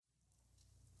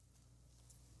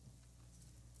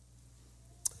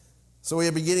So we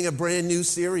are beginning a brand new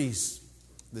series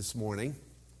this morning.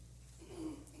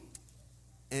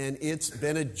 And it's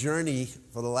been a journey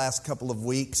for the last couple of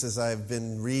weeks as I've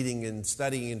been reading and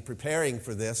studying and preparing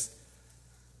for this.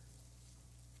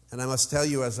 And I must tell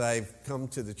you, as I've come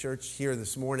to the church here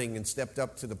this morning and stepped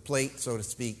up to the plate, so to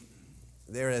speak,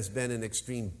 there has been an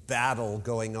extreme battle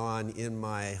going on in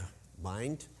my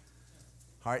mind,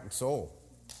 heart, and soul.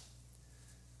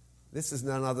 This is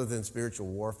none other than spiritual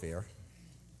warfare.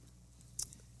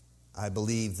 I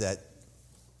believe that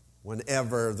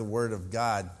whenever the Word of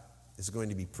God is going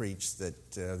to be preached,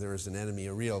 that there is an enemy,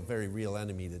 a real, very real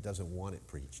enemy that doesn't want it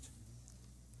preached.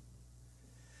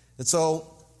 And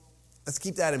so, let's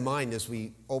keep that in mind as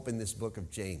we open this book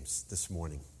of James this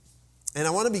morning. And I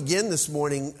want to begin this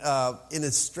morning in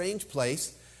a strange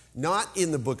place, not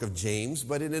in the book of James,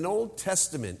 but in an Old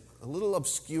Testament, a little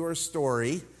obscure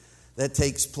story that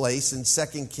takes place in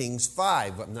 2 Kings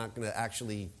 5. I'm not going to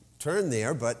actually turn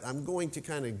there, but I'm going to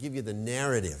kind of give you the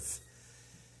narrative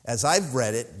as I've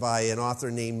read it by an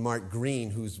author named Mark Green,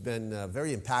 who's been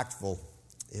very impactful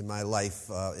in my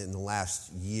life in the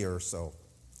last year or so.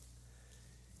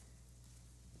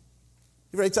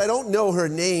 He writes, I don't know her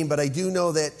name, but I do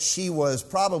know that she was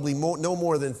probably no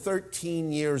more than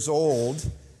 13 years old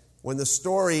when the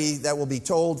story that will be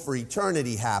told for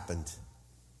eternity happened.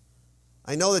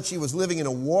 I know that she was living in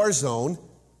a war zone,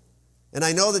 and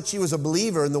I know that she was a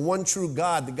believer in the one true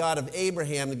God, the God of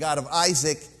Abraham, the God of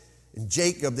Isaac and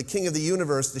Jacob, the King of the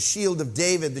universe, the shield of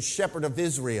David, the shepherd of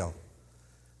Israel,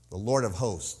 the Lord of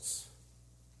hosts.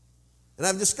 And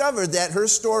I've discovered that her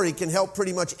story can help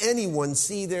pretty much anyone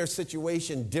see their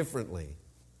situation differently.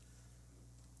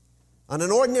 On an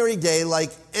ordinary day like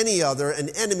any other, an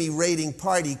enemy raiding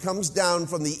party comes down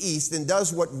from the east and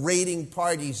does what raiding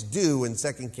parties do in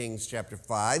 2 Kings chapter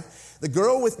 5. The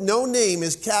girl with no name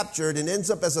is captured and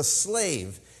ends up as a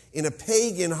slave in a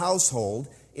pagan household,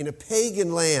 in a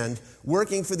pagan land,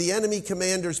 working for the enemy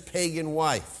commander's pagan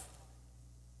wife.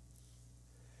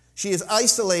 She is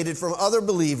isolated from other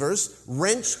believers,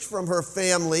 wrenched from her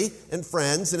family and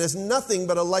friends, and has nothing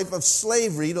but a life of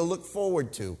slavery to look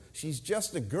forward to. She's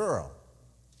just a girl.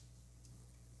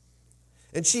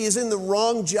 And she is in the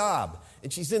wrong job,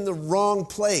 and she's in the wrong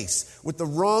place, with the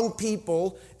wrong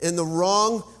people, with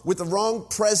the wrong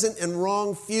present and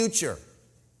wrong future.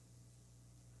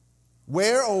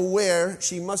 Where, oh where,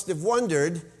 she must have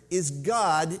wondered, is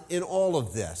God in all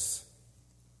of this?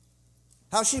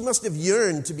 How she must have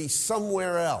yearned to be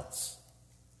somewhere else.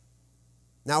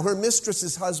 Now her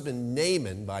mistress's husband,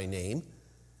 Naaman by name,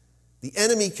 the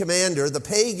enemy commander, the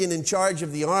pagan in charge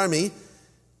of the army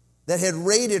that had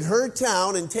raided her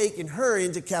town and taken her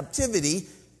into captivity,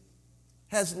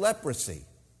 has leprosy.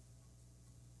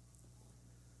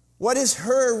 What is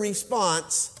her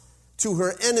response to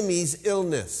her enemy's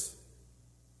illness?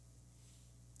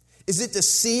 Is it to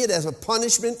see it as a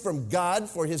punishment from God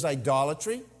for his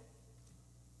idolatry?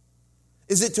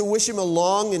 Is it to wish him a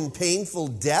long and painful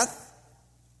death?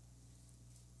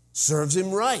 Serves him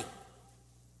right.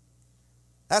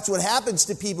 That's what happens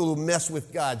to people who mess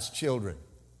with God's children.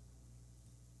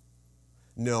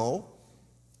 No.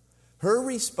 Her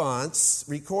response,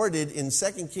 recorded in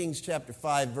 2 Kings chapter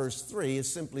 5, verse 3,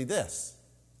 is simply this.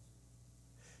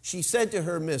 She said to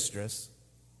her mistress,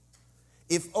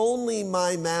 if only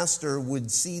my master would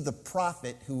see the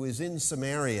prophet who is in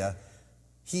Samaria,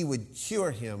 he would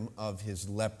cure him of his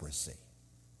leprosy.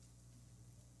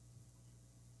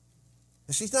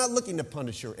 And she's not looking to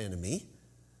punish her enemy,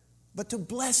 but to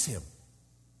bless him.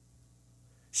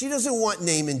 She doesn't want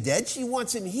Naaman dead. She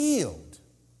wants him healed.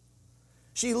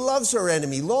 She loves her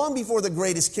enemy. Long before the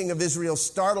greatest king of Israel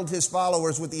startled his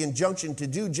followers with the injunction to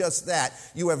do just that,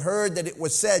 you have heard that it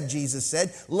was said, Jesus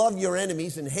said, love your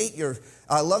enemies and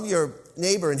love your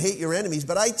neighbor and hate your enemies.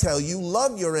 But I tell you,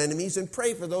 love your enemies and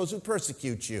pray for those who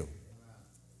persecute you.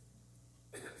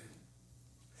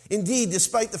 Indeed,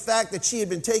 despite the fact that she had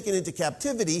been taken into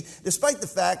captivity, despite the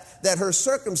fact that her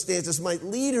circumstances might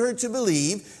lead her to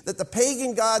believe that the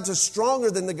pagan gods are stronger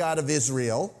than the God of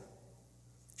Israel,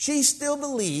 she still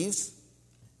believes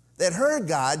that her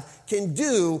God can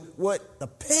do what the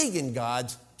pagan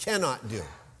gods cannot do.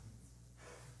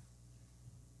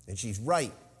 And she's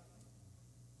right.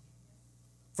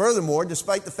 Furthermore,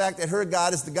 despite the fact that her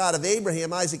God is the God of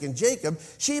Abraham, Isaac, and Jacob,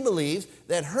 she believes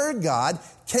that her God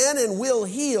can and will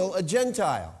heal a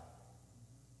Gentile.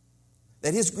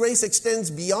 That his grace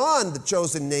extends beyond the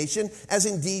chosen nation, as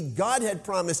indeed God had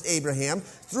promised Abraham,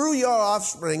 through your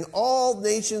offspring, all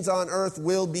nations on earth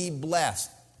will be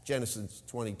blessed. Genesis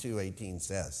 22:18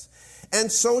 says.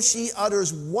 And so she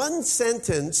utters one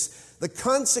sentence The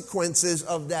consequences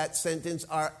of that sentence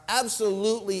are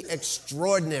absolutely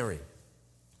extraordinary.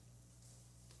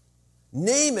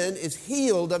 Naaman is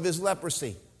healed of his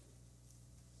leprosy.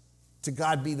 To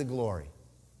God be the glory.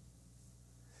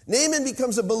 Naaman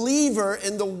becomes a believer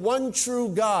in the one true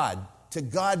God. To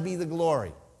God be the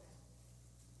glory.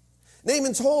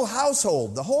 Naaman's whole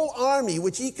household, the whole army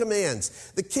which he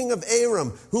commands, the king of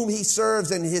Aram, whom he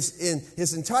serves in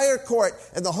his entire court,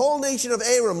 and the whole nation of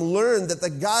Aram learned that the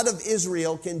God of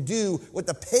Israel can do what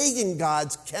the pagan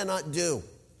gods cannot do.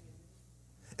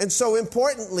 And so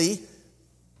importantly,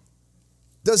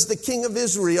 does the king of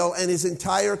Israel and his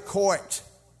entire court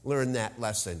learn that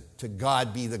lesson. To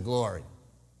God be the glory.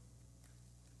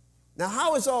 Now,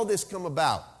 how has all this come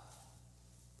about?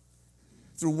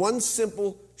 Through one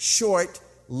simple, short,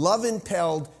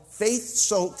 love-impelled,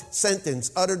 faith-soaked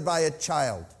sentence uttered by a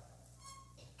child.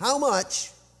 How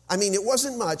much? I mean, it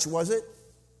wasn't much, was it?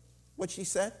 What she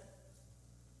said?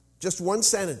 Just one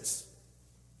sentence.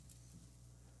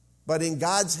 But in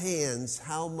God's hands,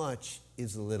 how much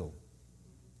is little?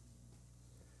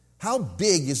 How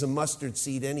big is a mustard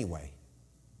seed anyway?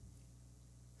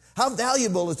 How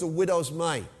valuable is a widow's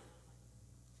mite?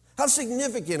 How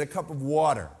significant a cup of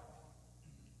water?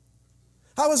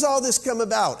 How has all this come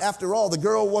about? After all, the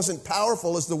girl wasn't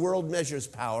powerful as the world measures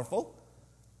powerful.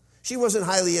 She wasn't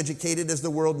highly educated as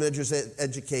the world measures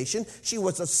education. She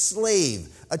was a slave,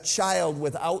 a child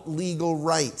without legal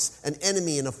rights, an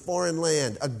enemy in a foreign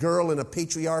land, a girl in a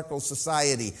patriarchal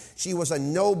society. She was a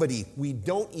nobody. We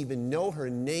don't even know her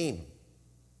name.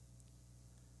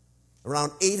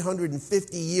 Around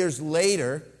 850 years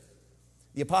later,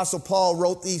 the Apostle Paul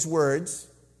wrote these words.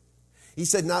 He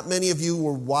said, "Not many of you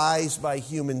were wise by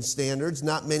human standards.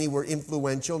 Not many were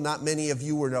influential. Not many of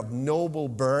you were of noble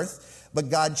birth. But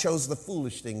God chose the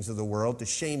foolish things of the world to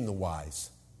shame the wise.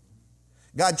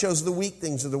 God chose the weak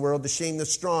things of the world to shame the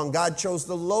strong. God chose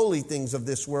the lowly things of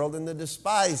this world and the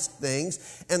despised things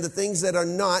and the things that are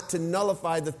not to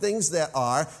nullify the things that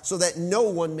are, so that no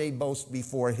one may boast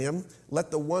before him. Let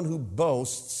the one who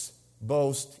boasts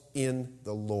boast in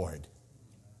the Lord."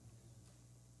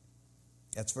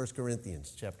 That's 1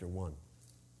 Corinthians chapter 1.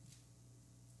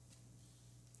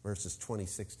 Verses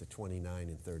 26 to 29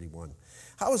 and 31.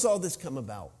 How has all this come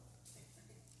about?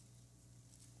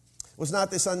 Was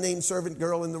not this unnamed servant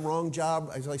girl in the wrong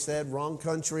job, as I said, wrong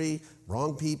country,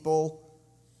 wrong people?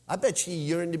 I bet she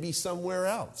yearned to be somewhere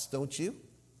else, don't you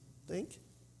think?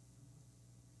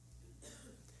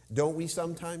 Don't we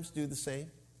sometimes do the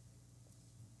same?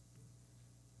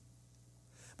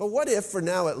 But what if, for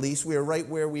now at least, we are right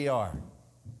where we are?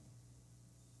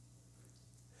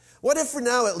 What if for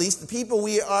now at least the people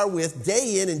we are with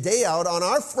day in and day out on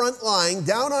our front line,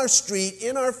 down our street,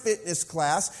 in our fitness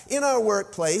class, in our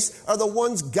workplace, are the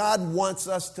ones God wants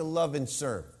us to love and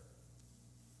serve?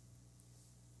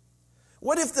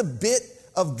 What if the bit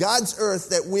of God's earth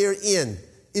that we're in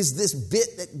is this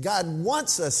bit that God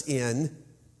wants us in,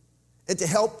 and to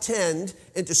help tend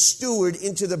and to steward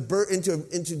into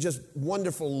just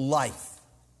wonderful life?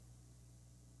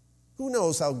 Who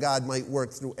knows how God might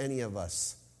work through any of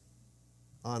us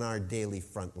on our daily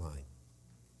front line?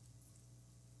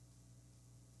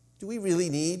 Do we really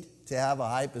need to have a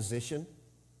high position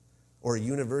or a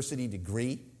university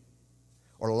degree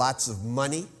or lots of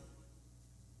money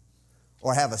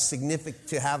or have a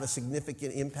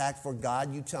significant impact for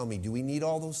God? You tell me, do we need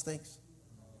all those things?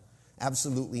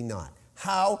 Absolutely not.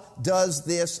 How does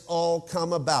this all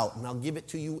come about? And I'll give it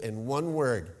to you in one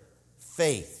word: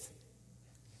 faith.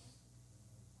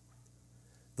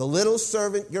 The little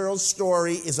servant girl's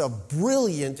story is a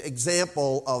brilliant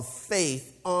example of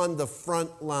faith on the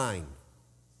front line.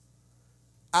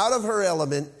 Out of her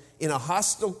element, in a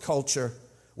hostile culture,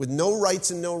 with no rights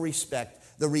and no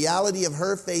respect, the reality of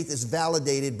her faith is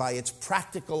validated by its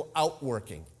practical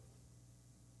outworking.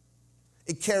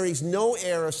 It carries no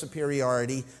air of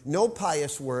superiority, no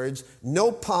pious words,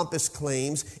 no pompous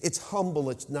claims. It's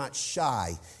humble, it's not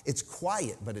shy. It's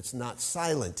quiet, but it's not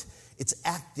silent. It's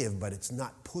active, but it's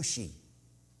not pushy.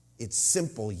 It's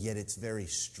simple, yet it's very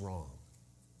strong.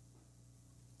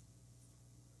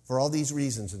 For all these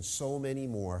reasons and so many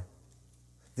more,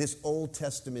 this Old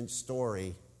Testament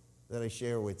story that I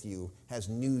share with you has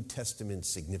New Testament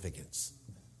significance.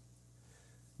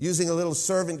 Using a little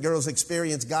servant girl's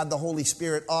experience, God the Holy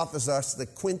Spirit offers us the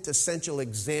quintessential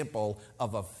example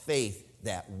of a faith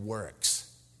that works.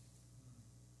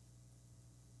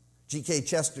 G.K.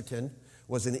 Chesterton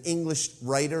was an English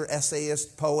writer,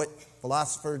 essayist, poet,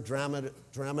 philosopher,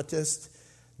 dramatist,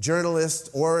 journalist,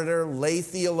 orator, lay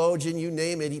theologian, you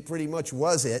name it, he pretty much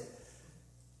was it.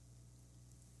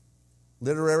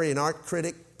 Literary and art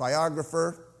critic,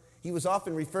 biographer. He was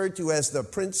often referred to as the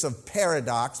Prince of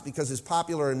Paradox because his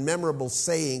popular and memorable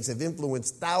sayings have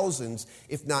influenced thousands,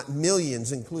 if not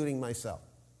millions, including myself.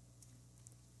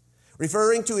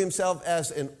 Referring to himself as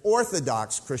an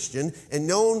Orthodox Christian and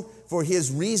known for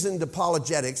his reasoned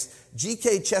apologetics,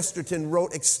 G.K. Chesterton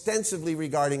wrote extensively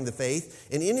regarding the faith,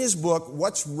 and in his book,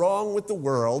 What's Wrong with the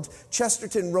World,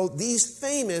 Chesterton wrote these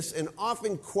famous and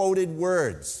often quoted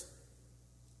words.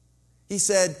 He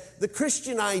said, "The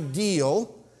Christian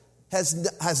ideal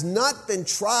has not been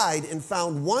tried and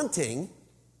found wanting.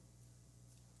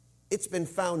 It's been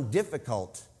found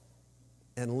difficult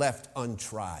and left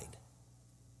untried."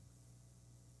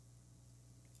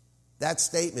 That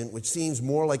statement, which seems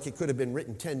more like it could have been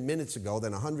written 10 minutes ago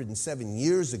than 107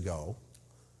 years ago,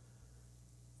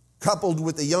 coupled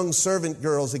with the young servant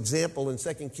girl's example in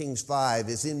 2 Kings 5,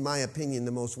 is, in my opinion,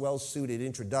 the most well-suited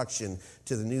introduction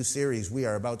to the new series we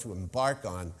are about to embark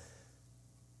on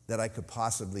that I could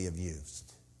possibly have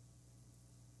used.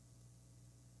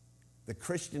 The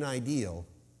Christian ideal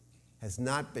has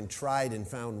not been tried and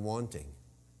found wanting.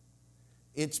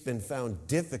 It's been found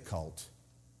difficult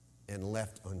and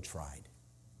left untried.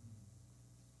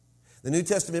 The New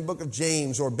Testament book of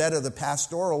James, or better, the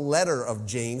pastoral letter of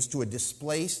James to a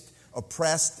displaced,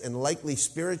 oppressed, and likely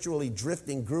spiritually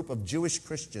drifting group of Jewish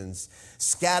Christians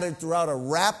scattered throughout a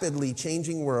rapidly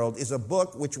changing world, is a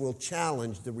book which will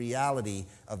challenge the reality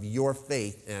of your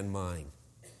faith and mine.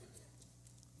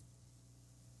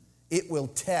 It will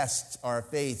test our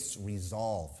faith's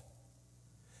resolve,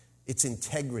 its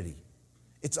integrity,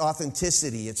 its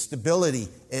authenticity, its stability,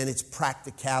 and its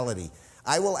practicality.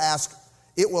 It will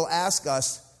ask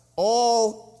us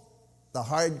all the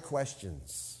hard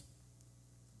questions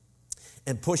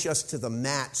and push us to the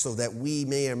mat so that we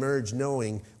may emerge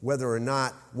knowing whether or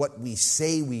not what we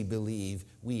say we believe,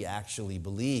 we actually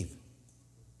believe.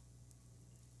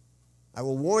 I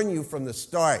will warn you from the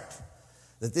start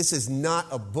that this is not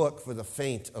a book for the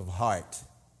faint of heart.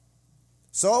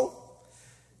 So,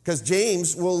 because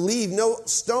James will leave no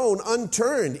stone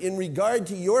unturned in regard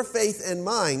to your faith and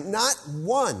mine, not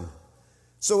one.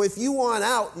 So if you want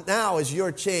out, now is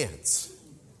your chance.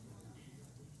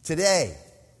 Today.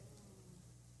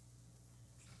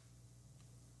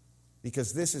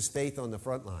 Because this is faith on the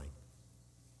front line,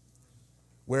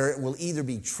 where it will either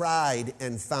be tried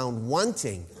and found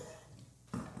wanting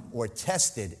or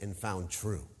tested and found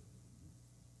true.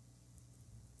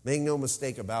 Make no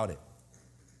mistake about it.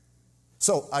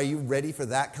 So, are you ready for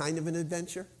that kind of an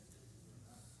adventure?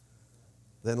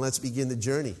 Then let's begin the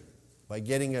journey by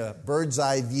getting a bird's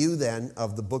eye view then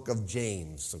of the book of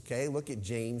James, okay? Look at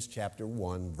James chapter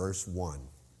 1, verse 1.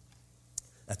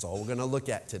 That's all we're going to look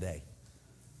at today.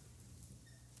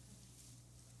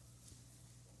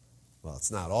 Well,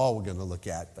 it's not all we're going to look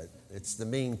at, but it's the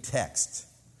main text.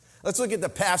 Let's look at the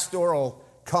pastoral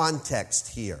context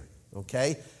here,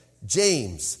 okay?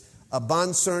 James, a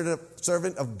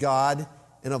bondservant of God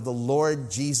and of the Lord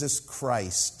Jesus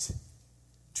Christ,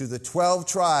 to the 12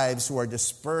 tribes who are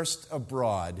dispersed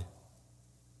abroad,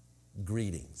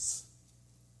 greetings.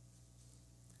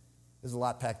 There's a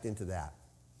lot packed into that.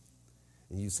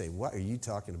 And you say, what are you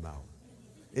talking about?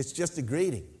 It's just a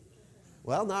greeting.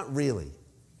 Well, not really.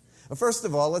 First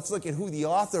of all, let's look at who the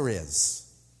author is,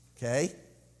 okay?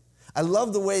 I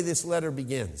love the way this letter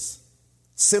begins.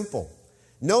 Simple.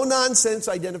 No-nonsense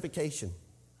identification.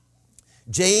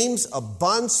 James, a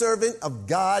bondservant of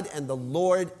God and the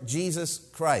Lord Jesus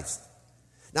Christ.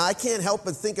 Now, I can't help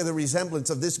but think of the resemblance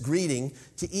of this greeting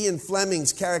to Ian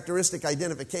Fleming's characteristic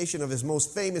identification of his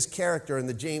most famous character in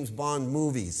the James Bond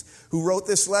movies. Who wrote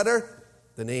this letter?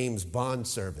 The name's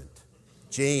bondservant.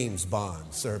 James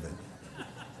Bond, servant.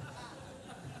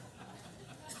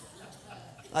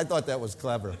 I thought that was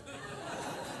clever.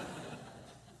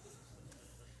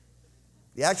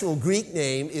 The actual Greek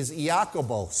name is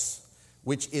Iakobos,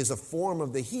 which is a form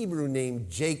of the Hebrew name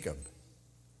Jacob.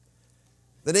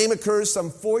 The name occurs some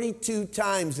 42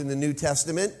 times in the New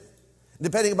Testament.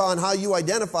 Depending upon how you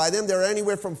identify them, there are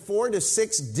anywhere from 4 to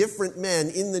 6 different men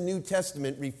in the New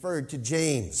Testament referred to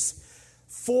James,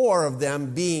 4 of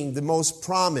them being the most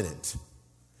prominent.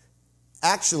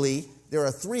 Actually, there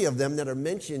are 3 of them that are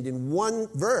mentioned in one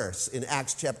verse in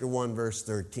Acts chapter 1, verse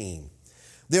 13.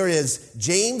 There is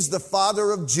James, the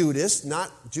father of Judas,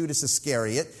 not Judas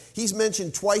Iscariot. He's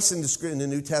mentioned twice in the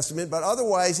New Testament, but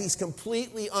otherwise he's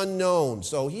completely unknown,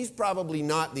 so he's probably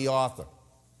not the author.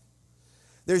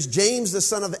 There's James, the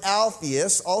son of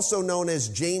Alphaeus, also known as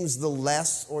James the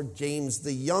Less or James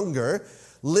the Younger,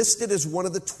 listed as one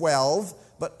of the 12,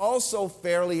 but also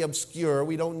fairly obscure.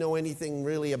 We don't know anything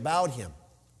really about him.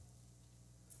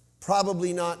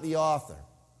 Probably not the author.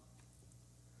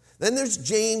 Then there's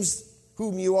James,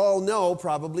 whom you all know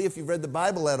probably if you've read the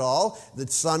Bible at all, the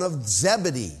son of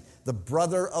Zebedee, the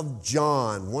brother of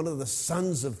John, one of the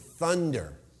sons of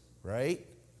thunder, right?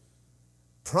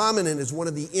 Prominent as one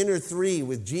of the inner three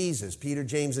with Jesus, Peter,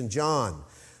 James, and John.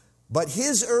 But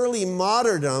his early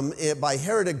martyrdom by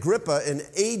Herod Agrippa in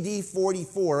AD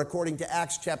 44, according to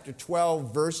Acts chapter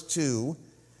 12, verse 2,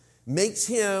 makes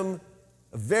him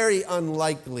a very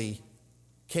unlikely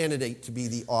candidate to be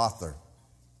the author.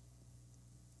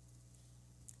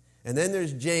 And then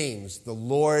there's James, the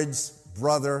Lord's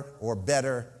brother, or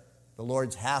better, the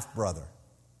Lord's half-brother,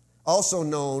 also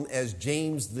known as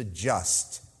James the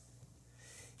Just.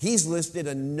 He's listed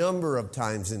a number of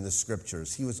times in the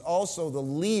Scriptures. He was also the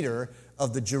leader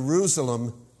of the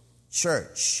Jerusalem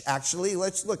church. Actually,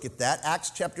 let's look at that. Acts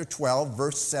chapter 12,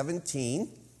 verse 17.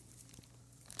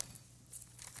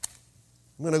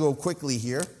 I'm going to go quickly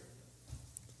here,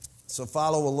 so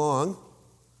follow along.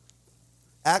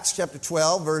 Acts chapter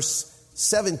 12, verse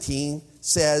 17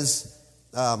 says,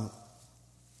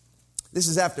 this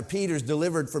is after Peter's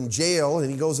delivered from jail, and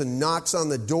he goes and knocks on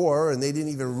the door, and they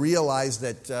didn't even realize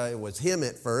that it was him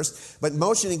at first. But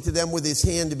motioning to them with his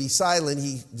hand to be silent,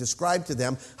 he described to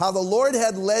them how the Lord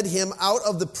had led him out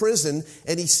of the prison,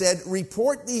 and he said,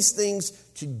 report these things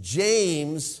to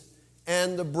James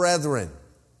and the brethren.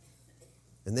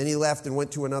 And then he left and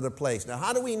went to another place. Now,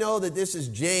 how do we know that this is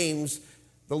James,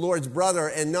 the Lord's brother,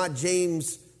 and not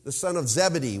James, the son of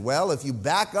Zebedee? Well, if you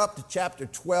back up to chapter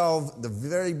 12, the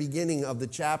very beginning of the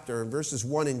chapter, in verses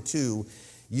 1 and 2,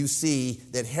 you see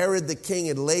that Herod the king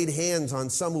had laid hands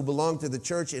on some who belonged to the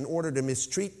church in order to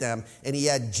mistreat them, and he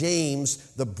had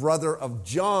James, the brother of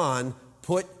John,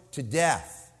 put to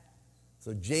death.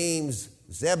 So James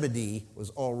Zebedee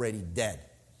was already dead.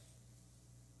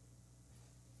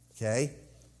 Okay?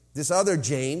 This other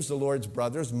James, the Lord's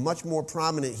brother, is much more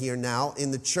prominent here now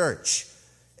in the church.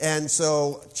 And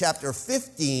so chapter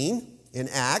 15 in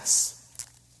Acts,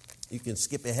 you can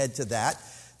skip ahead to that.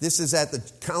 This is at the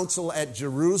council at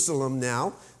Jerusalem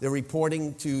now. They're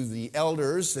reporting to the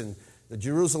elders and the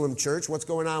Jerusalem church what's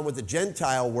going on with the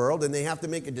Gentile world, and they have to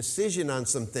make a decision on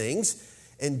some things.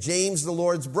 And James, the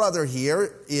Lord's brother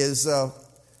here, is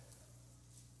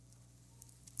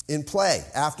in play.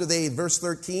 Verse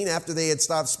 13, after they had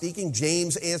stopped speaking,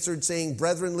 James answered, saying,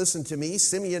 brethren, listen to me.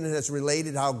 Simeon has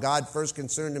related how God first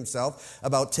concerned himself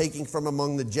about taking from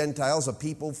among the Gentiles a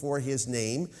people for his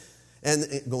name. And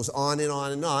it goes on and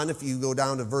on and on. If you go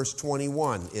down to verse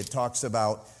 21, it talks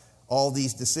about all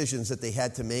these decisions that they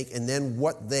had to make, and then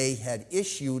what they had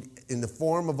issued in the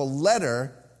form of a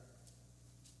letter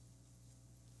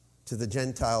to the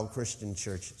Gentile Christian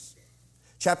churches.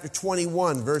 Chapter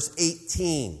 21, verse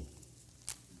 18.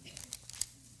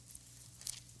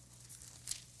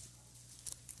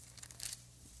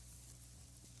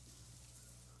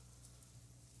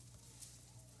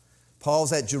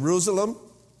 Paul's at Jerusalem.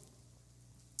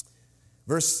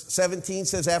 Verse 17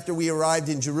 says, after we arrived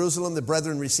in Jerusalem, the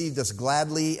brethren received us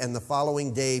gladly, and the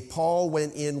following day Paul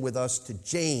went in with us to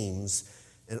James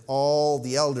and all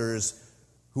the elders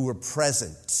who were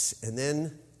present. And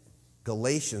then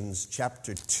Galatians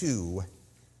chapter 2,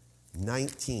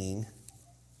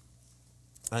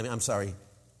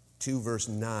 2 verse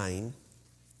 9.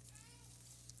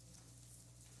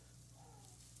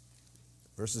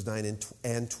 Verses 9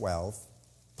 and 12.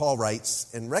 Paul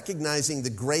writes, and recognizing the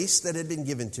grace that had been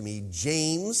given to me,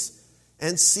 James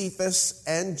and Cephas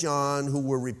and John, who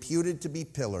were reputed to be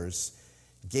pillars,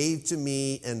 gave to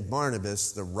me and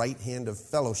Barnabas the right hand of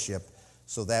fellowship,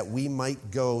 so that we might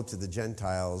go to the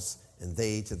Gentiles and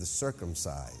they to the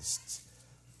circumcised.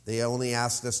 They only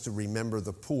asked us to remember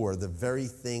the poor, the very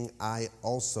thing I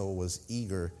also was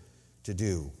eager to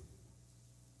do.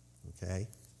 Okay?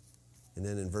 And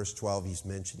then in verse 12, he's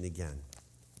mentioned again.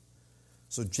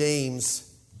 So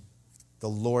James, the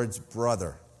Lord's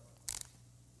brother.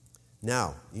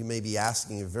 Now, you may be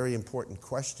asking a very important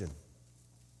question.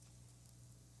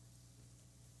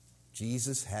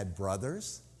 Jesus had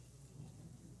brothers?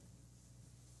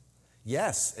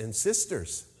 Yes, and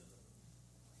sisters.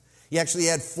 He actually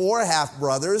had 4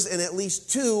 half-brothers and at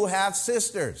least 2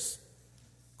 half-sisters,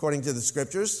 according to the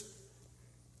Scriptures.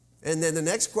 And then the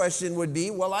next question would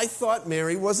be, well, I thought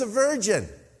Mary was a virgin.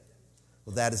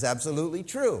 Well, that is absolutely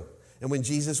true. And when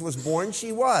Jesus was born,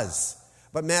 she was.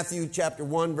 But Matthew chapter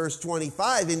 1, verse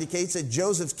 25 indicates that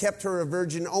Joseph kept her a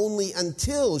virgin only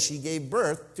until she gave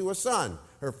birth to a son,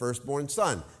 her firstborn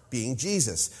son, being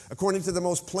Jesus. According to the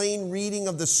most plain reading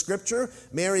of the Scripture,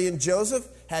 Mary and Joseph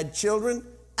had children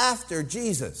after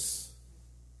Jesus.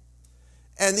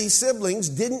 And these siblings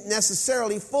didn't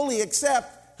necessarily fully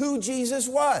accept who Jesus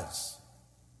was.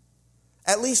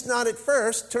 At least not at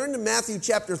first. Turn to Matthew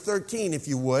chapter 13, if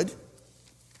you would.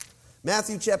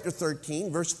 Matthew chapter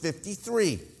 13, verse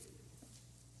 53.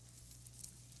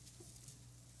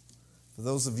 For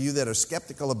those of you that are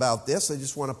skeptical about this, I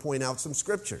just want to point out some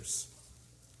scriptures.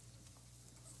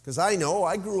 Because I know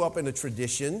I grew up in a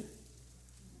tradition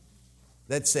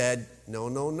that said,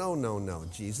 no.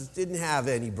 Jesus didn't have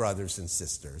any brothers and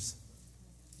sisters.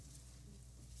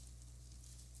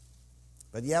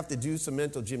 But you have to do some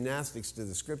mental gymnastics to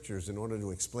the scriptures in order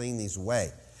to explain these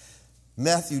away.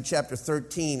 Matthew chapter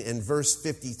 13 and verse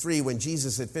 53, when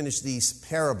Jesus had finished these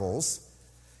parables,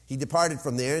 he departed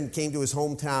from there and came to his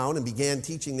hometown and began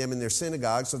teaching them in their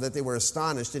synagogue, so that they were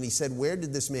astonished. And he said, "Where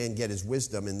did this man get his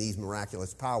wisdom and these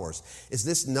miraculous powers? Is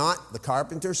this not the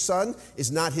carpenter's son? Is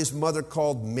not his mother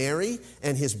called Mary,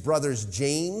 and his brothers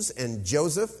James and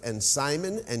Joseph and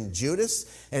Simon and Judas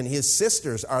and his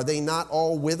sisters? Are they not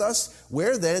all with us?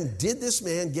 Where then did this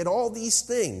man get all these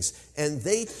things?" And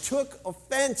they took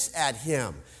offense at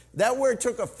him. That word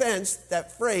 "took offense,"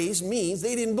 that phrase means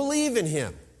they didn't believe in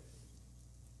him.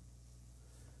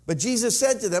 But Jesus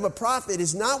said to them, "A prophet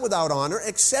is not without honor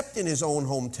except in his own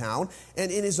hometown and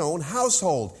in his own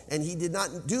household." And he did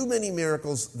not do many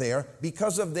miracles there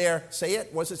because of their, say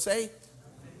it, what's it say?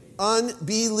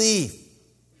 Unbelief.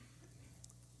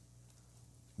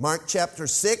 Mark chapter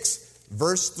 6,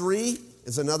 verse 3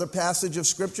 is another passage of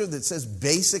scripture that says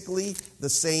basically the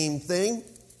same thing.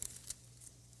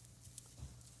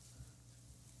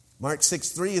 Mark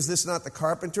 6:3, "Is this not the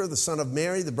carpenter, the son of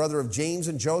Mary, the brother of James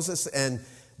and Joseph and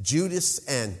Judas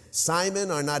and Simon?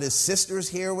 Are not his sisters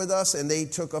here with us?" And they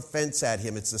took offense at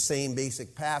him. It's the same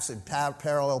basic passage,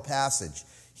 parallel passage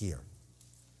here.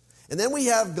 And then we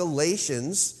have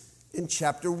Galatians in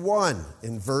chapter 1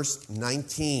 in verse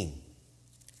 19,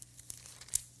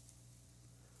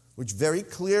 which very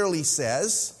clearly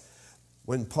says,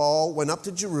 when Paul went up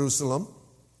to Jerusalem,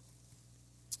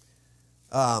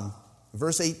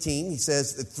 verse 18, he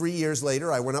says that 3 years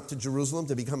later, "I went up to Jerusalem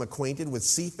to become acquainted with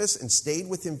Cephas and stayed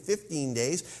with him 15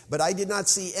 days. But I did not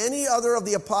see any other of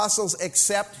the apostles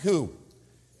except" who?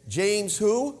 James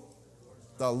who?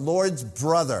 The Lord's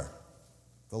brother.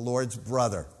 The Lord's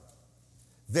brother.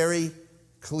 Very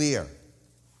clear.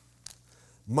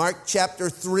 Mark chapter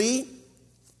 3,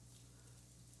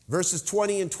 verses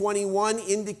 20 and 21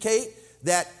 indicate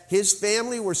that his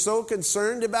family were so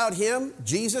concerned about him,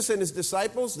 Jesus and his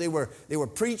disciples. They were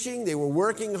preaching, they were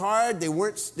working hard, they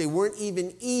weren't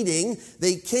even eating.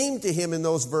 They came to him in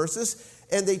those verses,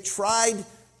 and they tried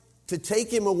to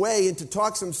take him away and to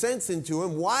talk some sense into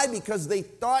him. Why? Because they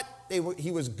thought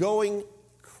he was going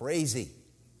crazy.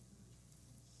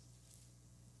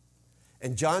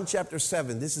 And John chapter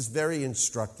 7, this is very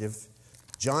instructive.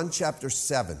 John chapter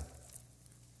 7.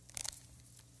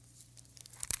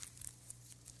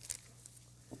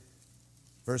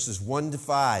 Verses 1 to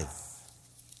 5.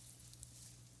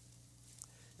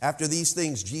 "After these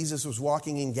things, Jesus was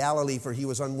walking in Galilee, for he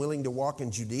was unwilling to walk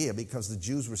in Judea because the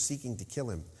Jews were seeking to kill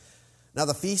him. Now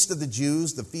the feast of the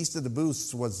Jews, the feast of the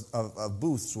booths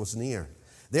was near.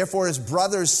 Therefore his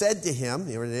brothers said to him,"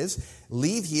 here it is,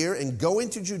 "Leave here and go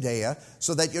into Judea,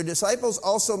 so that your disciples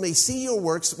also may see your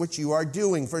works which you are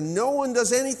doing. For no one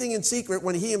does anything in secret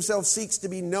when he himself seeks to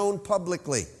be known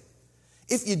publicly.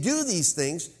 If you do these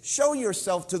things, show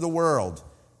yourself to the world."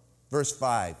 Verse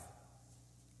 5.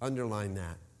 Underline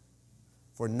that.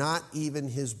 "For not even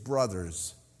his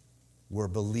brothers were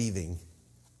believing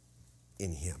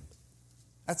in him."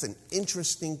 That's an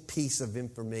interesting piece of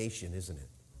information, isn't it?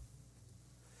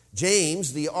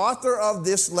 James, the author of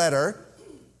this letter,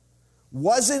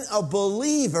 wasn't a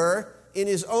believer in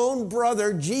his own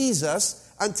brother Jesus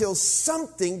until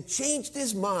something changed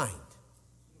his mind.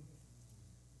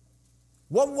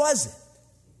 What was it?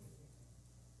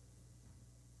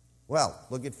 Well,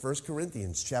 look at 1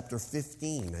 Corinthians chapter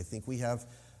 15. I think we have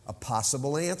a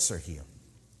possible answer here.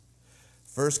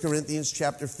 1 Corinthians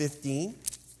chapter 15.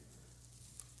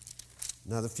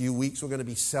 Another few weeks we're going to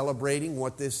be celebrating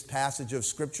what this passage of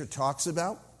Scripture talks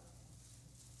about.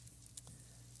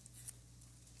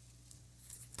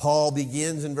 Paul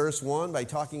begins in verse 1 by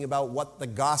talking about what the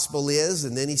gospel is,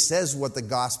 and then he says what the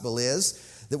gospel is,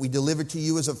 that we delivered to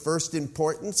you as of first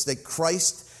importance, that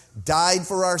Christ died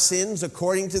for our sins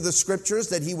according to the Scriptures,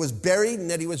 that he was buried,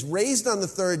 and that he was raised on the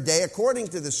third day according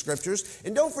to the Scriptures.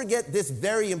 And don't forget this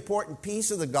very important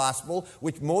piece of the gospel,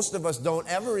 which most of us don't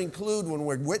ever include when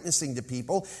we're witnessing to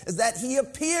people, is that he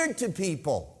appeared to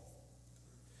people.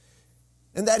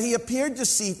 And that he appeared to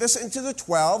Cephas and to the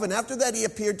 12, and after that he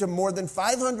appeared to more than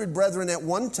 500 brethren at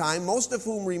one time, most of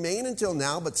whom remain until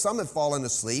now, but some have fallen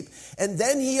asleep. And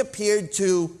then he appeared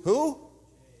to who?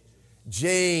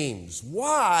 James.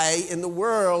 Why in the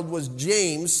world was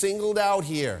James singled out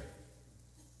here?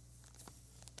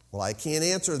 Well, I can't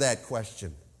answer that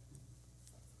question.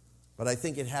 But I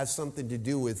think it has something to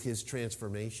do with his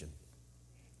transformation.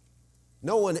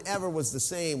 No one ever was the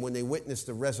same when they witnessed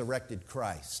the resurrected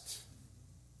Christ.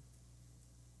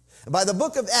 And by the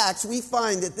book of Acts, we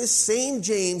find that this same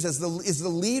James is the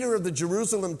leader of the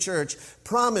Jerusalem church,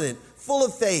 prominent, full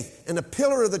of faith, and a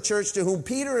pillar of the church to whom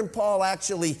Peter and Paul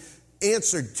actually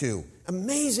answered to.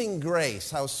 Amazing grace,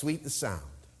 how sweet the sound.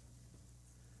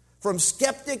 From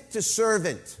skeptic to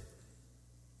servant,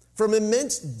 from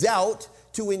immense doubt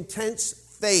to intense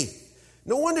faith.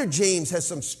 No wonder James has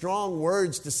some strong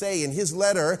words to say in his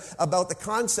letter about the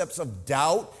concepts of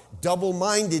doubt,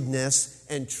 double-mindedness,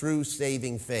 and true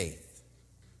saving faith.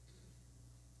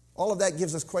 All of that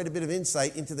gives us quite a bit of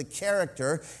insight into the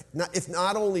character, if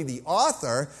not only the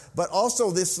author, but also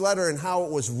this letter and how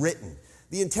it was written.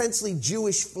 The intensely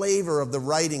Jewish flavor of the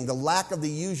writing, the lack of the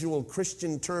usual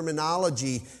Christian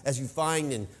terminology as you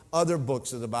find in other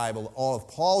books of the Bible, all of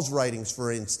Paul's writings,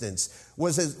 for instance,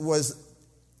 was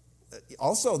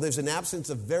also, there's an absence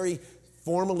of very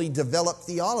formally developed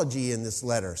theology in this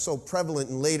letter, so prevalent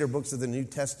in later books of the New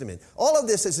Testament. All of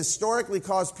this has historically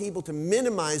caused people to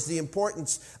minimize the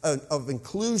importance of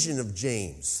inclusion of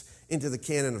James into the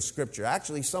canon of Scripture.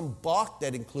 Actually, some balked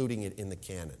at including it in the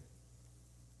canon.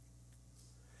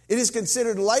 It is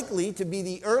considered likely to be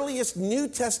the earliest New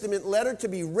Testament letter to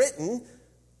be written,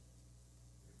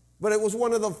 but it was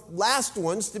one of the last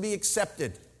ones to be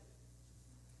accepted.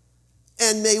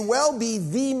 And may well be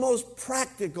the most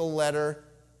practical letter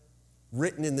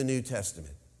written in the New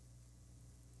Testament.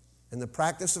 And the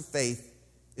practice of faith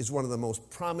is one of the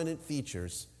most prominent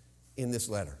features in this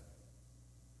letter.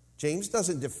 James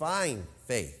doesn't define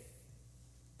faith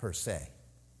per se.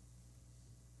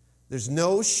 There's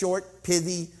no short,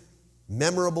 pithy,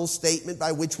 memorable statement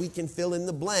by which we can fill in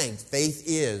the blanks. Faith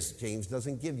is. James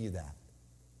doesn't give you that.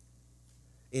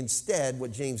 Instead,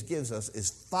 what James gives us is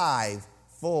 5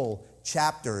 full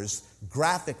chapters,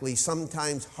 graphically,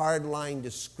 sometimes hard-line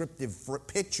descriptive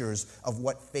pictures of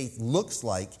what faith looks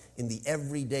like in the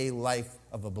everyday life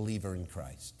of a believer in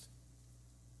Christ.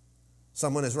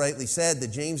 Someone has rightly said that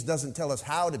James doesn't tell us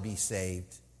how to be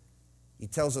saved. He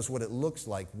tells us what it looks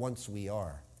like once we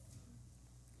are.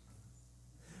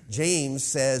 James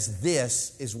says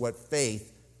this is what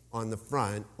faith on the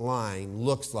front line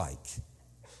looks like.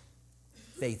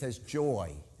 Faith has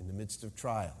joy in the midst of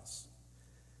trials.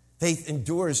 Faith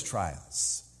endures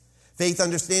trials. Faith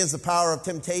understands the power of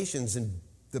temptations and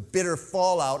the bitter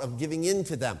fallout of giving in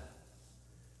to them.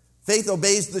 Faith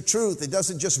obeys the truth. It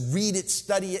doesn't just read it,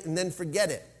 study it, and then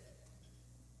forget it.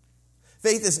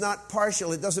 Faith is not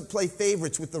partial. It doesn't play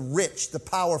favorites with the rich, the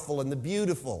powerful, and the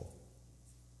beautiful.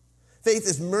 Faith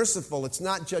is merciful. It's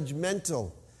not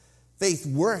judgmental. Faith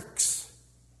works.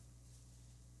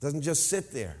 It doesn't just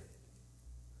sit there.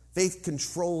 Faith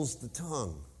controls the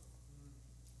tongue.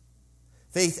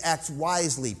 Faith acts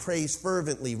wisely, prays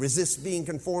fervently, resists being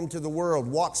conformed to the world,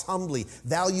 walks humbly,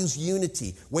 values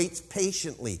unity, waits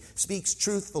patiently, speaks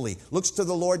truthfully, looks to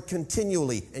the Lord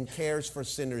continually, and cares for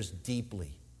sinners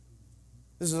deeply.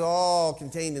 This is all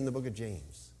contained in the book of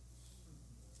James.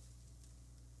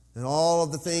 And all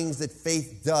of the things that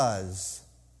faith does,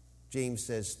 James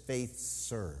says faith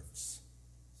serves.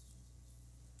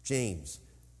 James,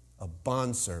 a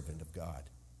bondservant of God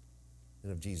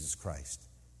and of Jesus Christ.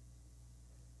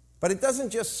 But it doesn't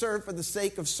just serve for the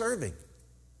sake of serving,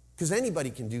 because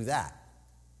anybody can do that,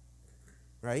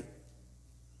 right?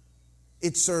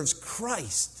 It serves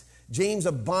Christ. James,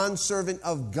 a bondservant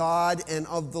of God and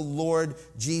of the Lord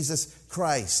Jesus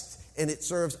Christ. And it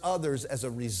serves others as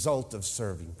a result of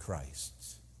serving Christ.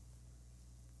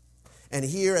 And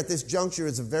here at this juncture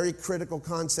is a very critical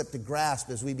concept to grasp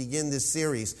as we begin this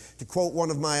series. To quote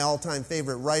one of my all-time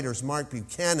favorite writers, Mark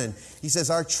Buchanan, he says,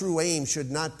 "Our true aim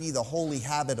should not be the holy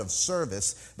habit of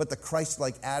service, but the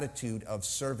Christ-like attitude of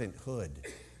servanthood."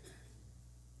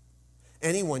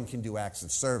 Anyone can do acts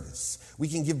of service. We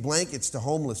can give blankets to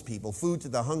homeless people, food to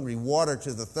the hungry, water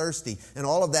to the thirsty, and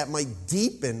all of that might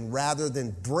deepen rather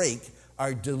than break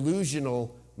our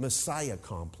delusional Messiah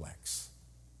complex.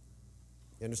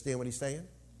 You understand what he's saying?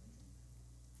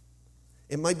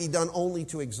 It might be done only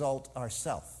to exalt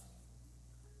ourselves,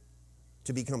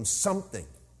 to become something,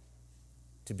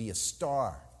 to be a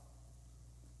star.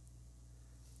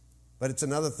 But it's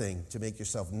another thing to make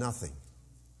yourself nothing,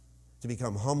 to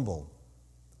become humble,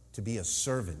 to be a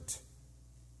servant.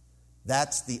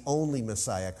 That's the only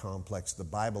Messiah complex the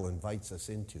Bible invites us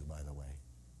into, by the way.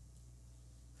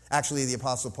 Actually, the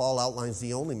Apostle Paul outlines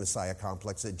the only Messiah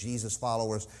complex that Jesus'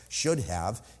 followers should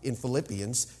have in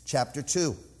Philippians chapter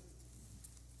 2.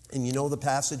 And you know the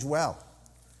passage well,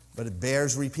 but it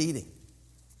bears repeating.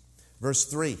 Verse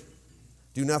 3,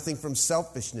 do nothing from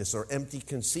selfishness or empty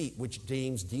conceit, which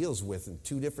James deals with in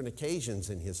 2 different occasions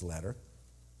in his letter.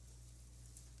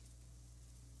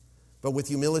 But with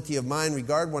humility of mind,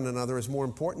 regard one another as more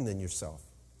important than yourself.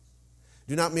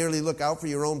 Do not merely look out for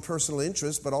your own personal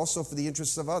interests, but also for the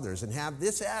interests of others. And have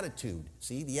this attitude,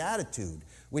 see, the attitude,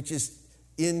 which is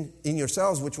in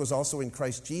yourselves, which was also in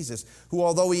Christ Jesus, who,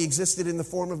 although he existed in the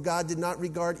form of God, did not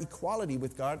regard equality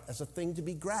with God as a thing to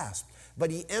be grasped.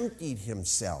 But he emptied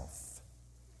himself,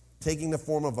 taking the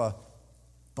form of a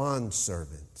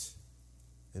bondservant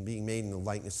and being made in the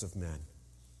likeness of men.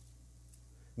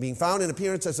 Being found in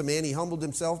appearance as a man, he humbled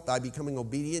himself by becoming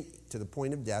obedient to the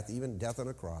point of death, even death on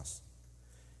a cross.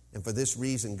 And for this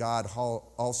reason, God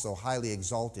also highly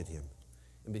exalted him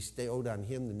and bestowed on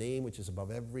him the name which is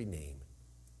above every name,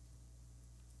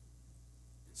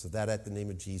 so that at the name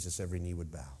of Jesus every knee would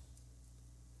bow.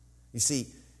 You see,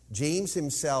 James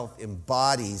himself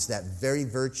embodies that very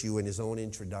virtue in his own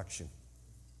introduction.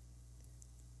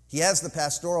 He has the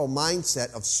pastoral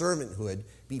mindset of servanthood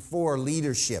before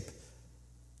leadership,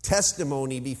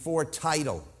 testimony before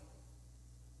title.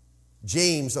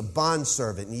 James, a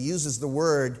bondservant, and he uses the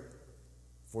word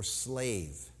for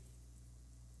slave.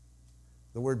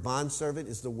 The word bondservant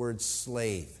is the word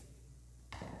slave.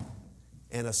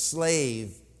 And a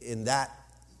slave in that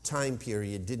time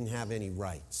period didn't have any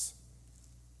rights,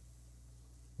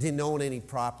 didn't own any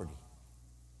property,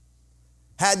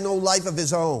 had no life of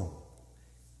his own.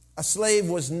 A slave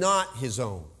was not his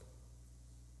own.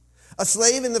 A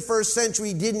slave in the first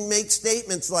century didn't make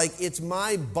statements like, it's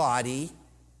my body,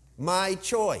 my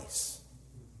choice.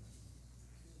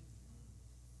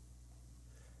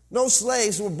 No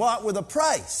slaves were bought with a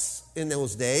price in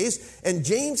those days, and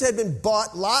James had been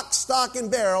bought lock, stock, and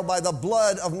barrel by the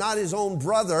blood of not his own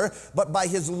brother, but by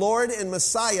his Lord and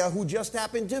Messiah, who just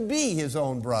happened to be his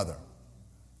own brother.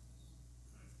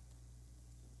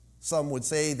 Some would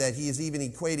say that he is even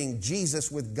equating Jesus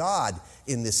with God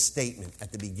in this statement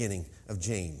at the beginning of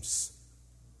James.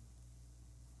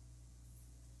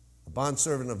 A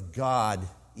bondservant of God,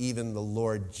 even the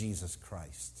Lord Jesus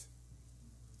Christ.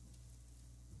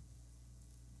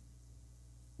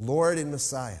 Lord and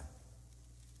Messiah.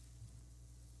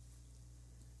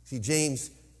 See,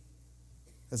 James,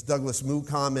 as Douglas Moo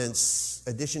comments,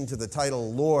 addition to the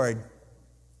title Lord,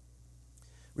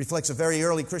 reflects a very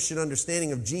early Christian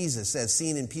understanding of Jesus as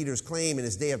seen in Peter's claim in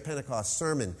his Day of Pentecost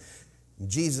sermon.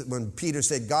 When Peter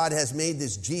said, God has made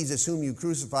this Jesus whom you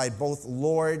crucified both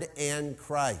Lord and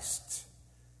Christ.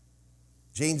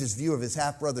 James's view of his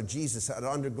half-brother Jesus had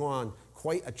undergone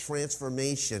quite a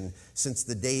transformation since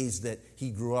the days that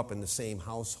he grew up in the same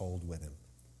household with him.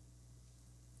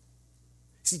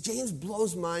 See, James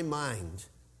blows my mind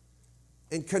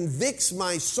and convicts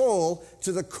my soul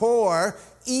to the core,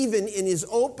 even in his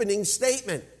opening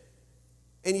statement.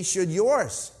 And he should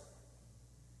yours.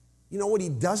 You know what he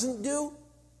doesn't do?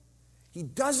 He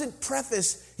doesn't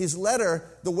preface his letter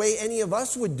the way any of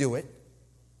us would do it.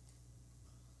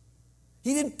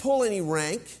 He didn't pull any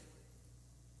rank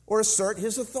or assert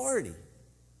his authority.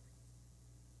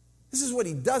 This is what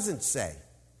he doesn't say.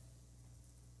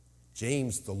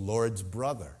 James, the Lord's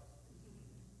brother.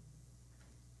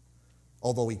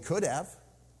 Although he could have.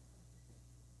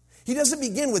 He doesn't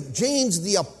begin with James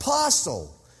the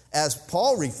apostle, as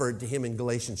Paul referred to him in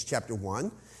Galatians chapter 1.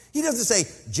 He doesn't say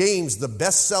James, the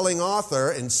best-selling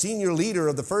author and senior leader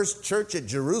of the first church at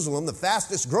Jerusalem, the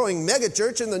fastest-growing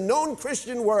megachurch in the known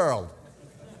Christian world.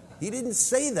 He didn't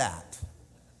say that.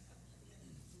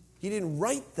 He didn't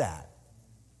write that.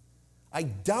 I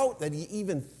doubt that he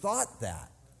even thought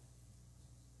that.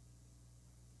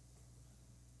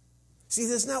 See,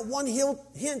 there's not one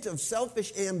hint of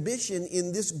selfish ambition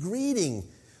in this greeting,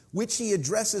 which he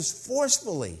addresses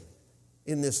forcefully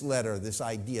in this letter, this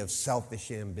idea of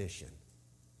selfish ambition.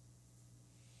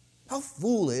 How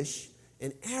foolish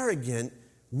and arrogant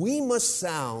we must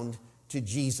sound to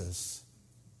Jesus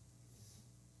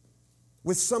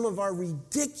with some of our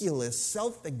ridiculous,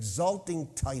 self-exalting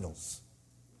titles.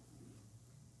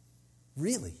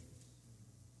 Really?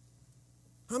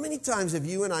 How many times have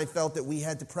you and I felt that we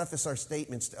had to preface our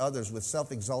statements to others with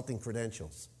self-exalting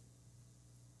credentials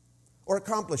or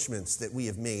accomplishments that we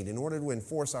have made in order to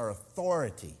enforce our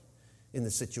authority in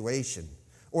the situation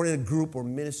or in a group or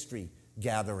ministry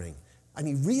gathering? I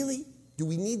mean, really? Do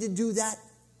we need to do that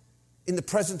in the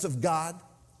presence of God?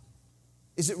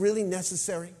 Is it really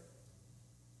necessary?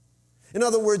 In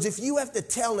other words, if you have to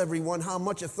tell everyone how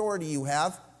much authority you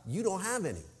have, you don't have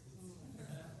any.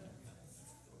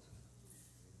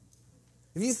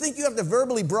 If you think you have to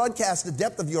verbally broadcast the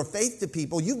depth of your faith to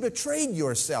people, you've betrayed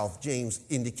yourself, James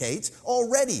indicates,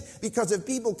 already. Because if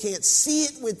people can't see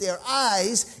it with their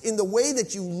eyes in the way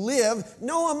that you live,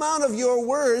 no amount of your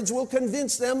words will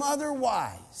convince them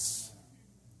otherwise.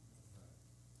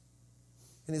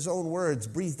 In his own words,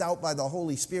 breathed out by the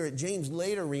Holy Spirit, James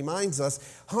later reminds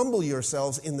us, humble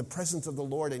yourselves in the presence of the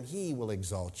Lord, and he will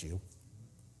exalt you.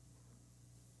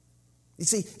 You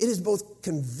see, it is both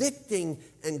convicting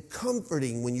and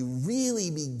comforting when you really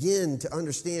begin to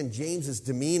understand James's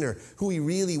demeanor, who he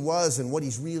really was, and what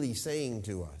he's really saying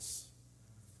to us.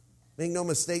 Make no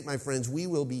mistake, my friends, we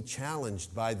will be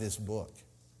challenged by this book.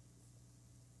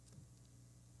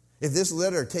 If this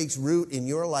letter takes root in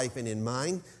your life and in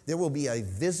mine, there will be a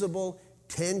visible,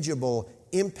 tangible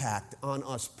impact on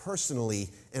us personally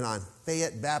and on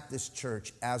Fayette Baptist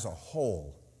Church as a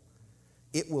whole.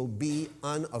 It will be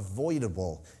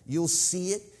unavoidable. You'll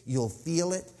see it, you'll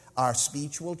feel it. Our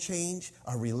speech will change,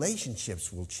 our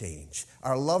relationships will change,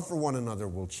 our love for one another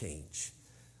will change.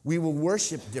 We will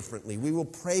worship differently, we will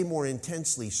pray more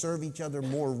intensely, serve each other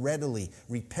more readily,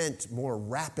 repent more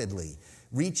rapidly,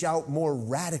 reach out more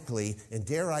radically, and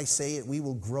dare I say it, we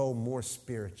will grow more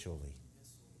spiritually.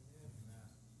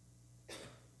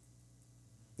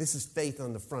 This is faith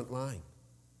on the front line.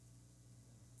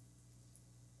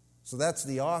 So that's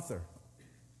the author.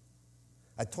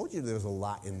 I told you there was a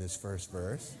lot in this first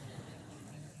verse.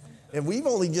 And we've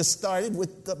only just started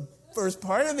with the first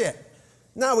part of it.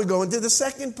 Now we're going to the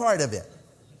second part of it.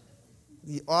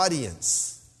 The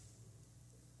audience.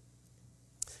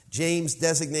 James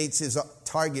designates his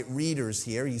target readers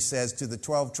here. He says, to the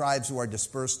 12 tribes who are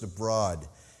dispersed abroad.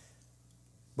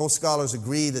 Most scholars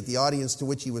agree that the audience to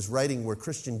which he was writing were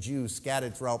Christian Jews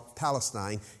scattered throughout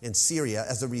Palestine and Syria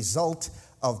as a result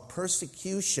of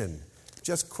persecution.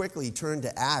 Just quickly turn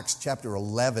to Acts chapter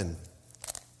 11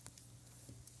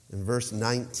 and verse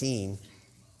 19.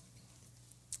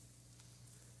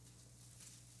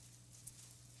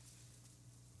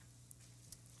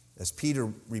 As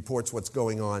Peter reports what's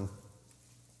going on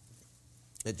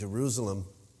at Jerusalem,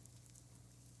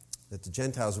 that the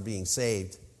Gentiles are being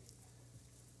saved.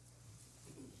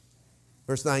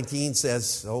 Verse 19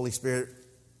 says, the Holy Spirit,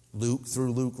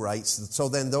 through Luke writes, so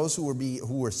then those who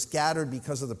were scattered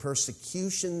because of the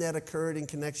persecution that occurred in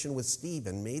connection with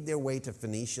Stephen made their way to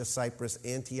Phoenicia, Cyprus,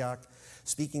 Antioch,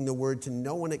 speaking the word to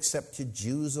no one except to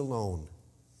Jews alone.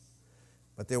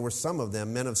 But there were some of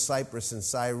them, men of Cyprus and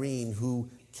Cyrene, who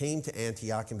came to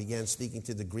Antioch and began speaking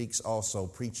to the Greeks also,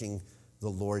 preaching the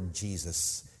Lord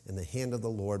Jesus. And the hand of the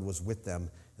Lord was with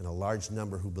them, and a large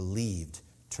number who believed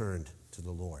turned to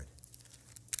the Lord.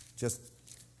 Just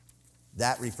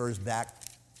that refers back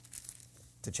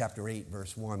to chapter 8,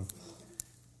 verse 1.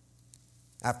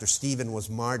 After Stephen was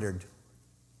martyred,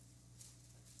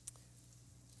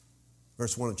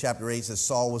 verse 1 of chapter 8 says,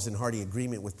 Saul was in hearty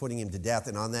agreement with putting him to death,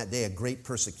 and on that day a great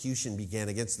persecution began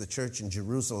against the church in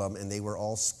Jerusalem, and they were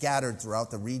all scattered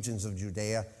throughout the regions of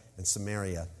Judea and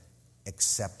Samaria,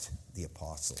 except the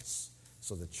apostles.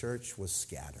 So the church was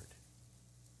scattered.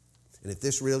 And if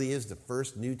this really is the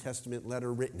first New Testament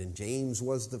letter written, and James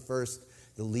was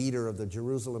the leader of the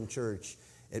Jerusalem church,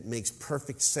 it makes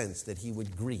perfect sense that he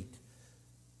would greet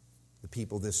the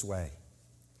people this way.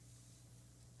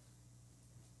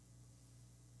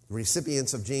 The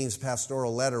recipients of James'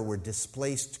 pastoral letter were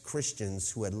displaced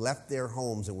Christians who had left their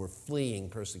homes and were fleeing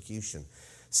persecution.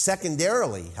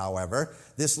 Secondarily, however,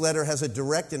 this letter has a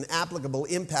direct and applicable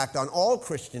impact on all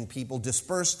Christian people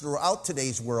dispersed throughout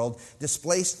today's world,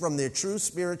 displaced from their true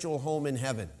spiritual home in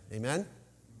heaven. Amen?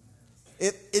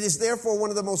 It is therefore one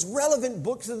of the most relevant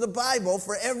books of the Bible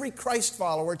for every Christ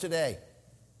follower today.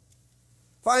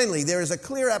 Finally, there is a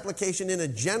clear application in a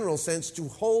general sense to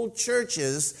whole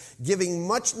churches, giving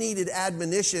much needed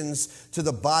admonitions to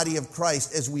the body of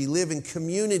Christ as we live in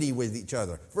community with each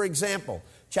other. For example,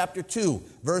 chapter 2,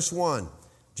 verse 1,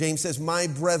 James says, my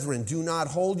brethren, do not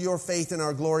hold your faith in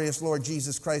our glorious Lord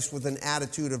Jesus Christ with an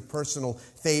attitude of personal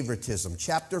favoritism.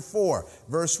 Chapter 4,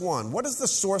 verse 1, what is the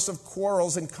source of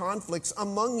quarrels and conflicts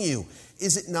among you?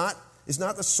 Is not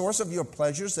the source of your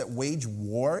pleasures that wage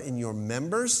war in your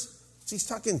members? So he's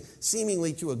talking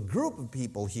seemingly to a group of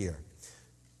people here.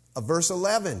 Verse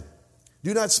 11,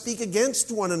 do not speak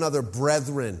against one another,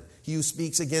 brethren. He who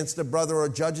speaks against a brother or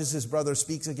judges his brother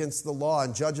speaks against the law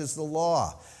and judges the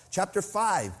law. Chapter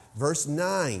 5, verse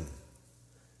 9.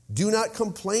 Do not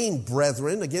complain,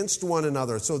 brethren, against one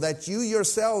another, so that you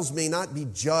yourselves may not be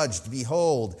judged.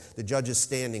 Behold, the judge is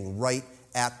standing right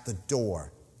at the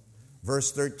door.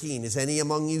 Verse 13, is any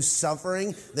among you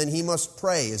suffering? Then he must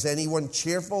pray. Is anyone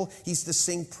cheerful? He's to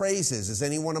sing praises. Is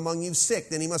anyone among you sick?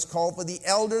 Then he must call for the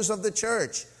elders of the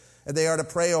church, and they are to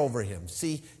pray over him.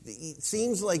 See, it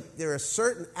seems like there are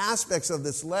certain aspects of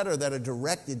this letter that are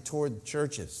directed toward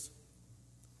churches,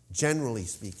 generally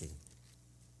speaking.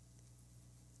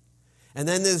 And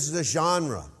then there's the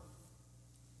genre.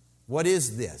 What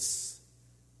is this?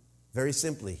 Very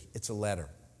simply, it's a letter.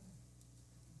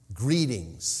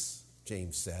 Greetings,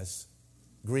 James says.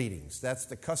 Greetings. That's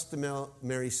the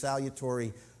customary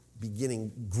salutatory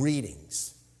beginning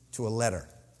greetings to a letter.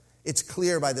 It's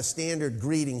clear by the standard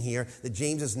greeting here that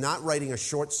James is not writing a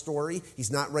short story.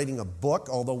 He's not writing a book,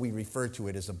 although we refer to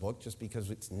it as a book just because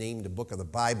it's named a book of the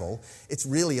Bible. It's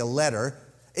really a letter.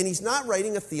 And he's not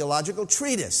writing a theological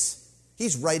treatise.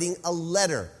 He's writing a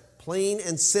letter, plain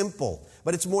and simple.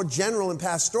 But it's more general and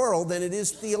pastoral than it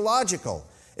is theological.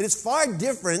 It is far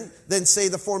different than, say,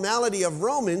 the formality of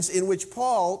Romans, in which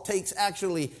Paul takes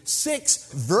actually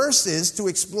 6 verses to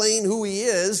explain who he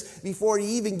is before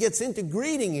he even gets into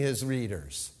greeting his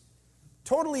readers.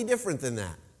 Totally different than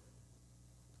that.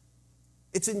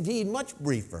 It's indeed much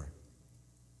briefer.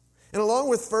 And along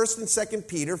with 1st and 2nd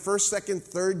Peter, 1st,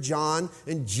 2nd, 3rd John,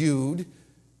 and Jude,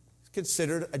 it's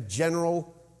considered a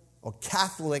general or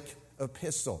Catholic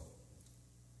epistle.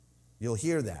 You'll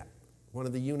hear that. One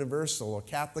of the universal or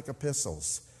Catholic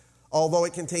epistles. Although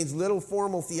it contains little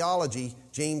formal theology,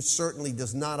 James certainly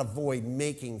does not avoid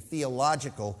making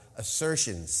theological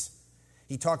assertions.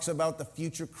 He talks about the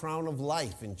future crown of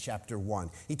life in chapter 1.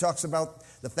 He talks about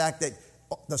the fact that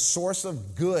the source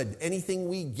of good, anything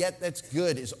we get that's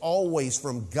good, is always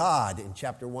from God in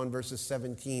chapter 1, verses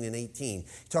 17 and 18.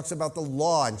 He talks about the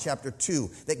law in chapter 2,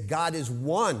 that God is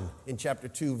one in chapter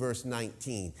 2, verse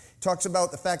 19. He talks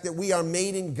about the fact that we are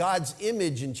made in God's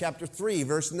image in chapter 3,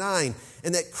 verse 9,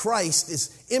 and that Christ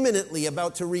is imminently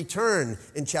about to return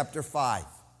in chapter 5.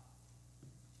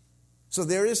 So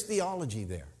there is theology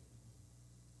there.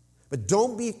 But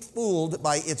don't be fooled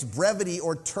by its brevity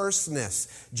or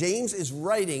terseness. James is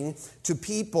writing to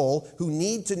people who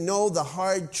need to know the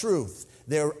hard truth.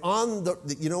 They're on the,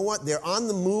 you know what? They're on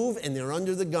the move and they're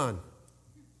under the gun.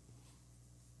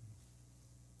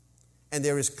 And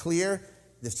there is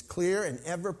this clear and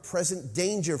ever-present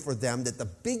danger for them that the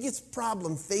biggest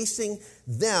problem facing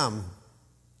them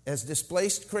as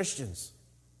displaced Christians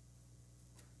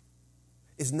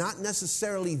is not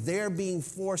necessarily their being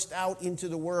forced out into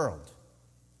the world,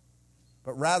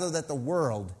 but rather that the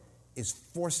world is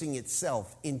forcing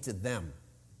itself into them.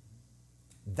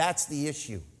 That's the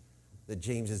issue that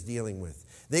James is dealing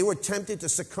with. They were tempted to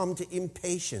succumb to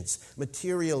impatience,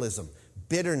 materialism,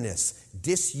 bitterness,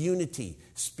 disunity,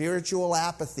 spiritual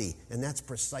apathy, and that's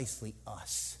precisely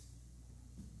us.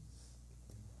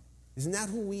 Isn't that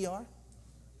who we are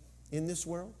in this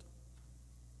world?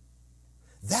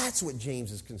 That's what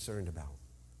James is concerned about.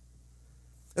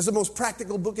 As the most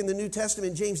practical book in the New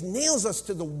Testament, James nails us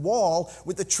to the wall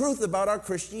with the truth about our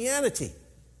Christianity.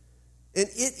 And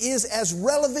it is as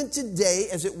relevant today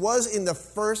as it was in the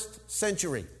first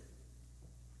century.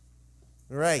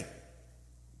 All right.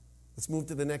 Let's move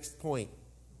to the next point.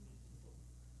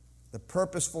 The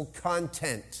purposeful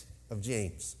content of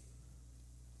James.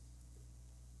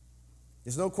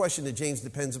 There's no question that James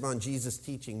depends upon Jesus'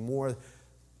 teaching more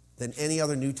than any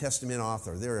other New Testament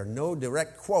author. There are no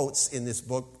direct quotes in this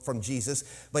book from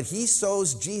Jesus, but he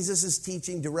sows Jesus'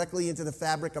 teaching directly into the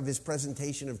fabric of his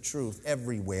presentation of truth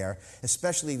everywhere,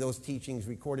 especially those teachings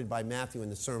recorded by Matthew in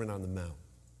the Sermon on the Mount.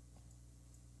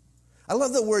 I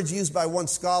love the words used by one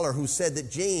scholar who said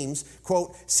that James,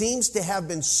 quote, seems to have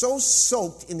been so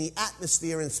soaked in the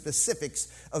atmosphere and specifics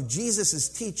of Jesus'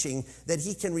 teaching that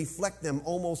he can reflect them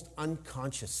almost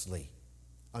unconsciously,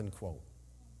 unquote.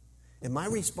 And my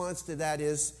response to that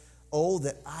is, oh,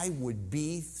 that I would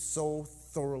be so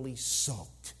thoroughly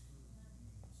soaked,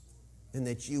 and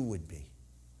that you would be.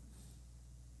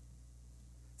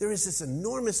 There is this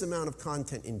enormous amount of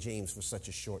content in James for such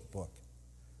a short book.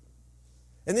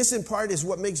 And this, in part, is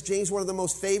what makes James one of the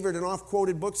most favored and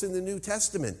oft-quoted books in the New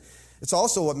Testament. It's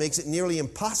also what makes it nearly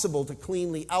impossible to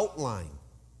cleanly outline.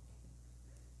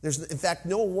 There's, in fact,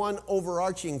 no one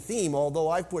overarching theme, although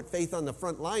I've put faith on the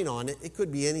front line on it. It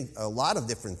could be a lot of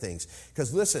different things.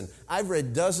 Because listen, I've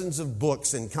read dozens of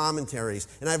books and commentaries,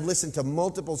 and I've listened to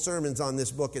multiple sermons on this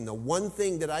book, and the one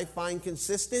thing that I find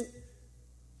consistent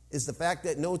is the fact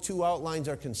that no two outlines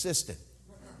are consistent.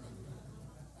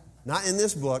 Not in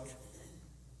this book.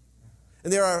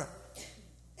 And there are,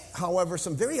 however,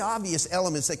 some very obvious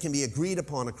elements that can be agreed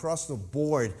upon across the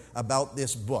board about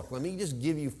this book. Let me just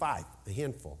give you 5, a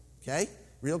handful, okay?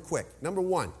 Real quick. Number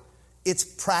 1, it's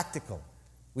practical.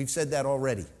 We've said that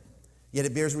already. Yet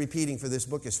it bears repeating, for this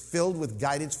book is filled with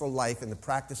guidance for life and the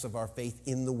practice of our faith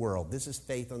in the world. This is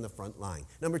faith on the front line.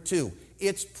 Number 2,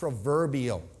 it's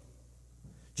proverbial.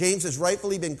 James has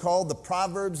rightfully been called the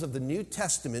Proverbs of the New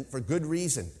Testament for good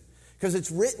reason, because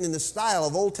it's written in the style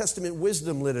of Old Testament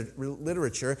wisdom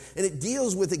literature, and it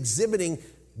deals with exhibiting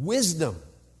wisdom,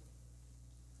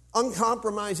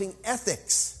 uncompromising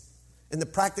ethics, and the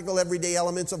practical everyday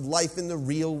elements of life in the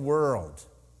real world.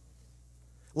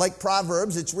 Like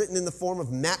Proverbs, it's written in the form of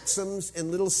maxims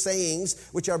and little sayings,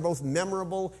 which are both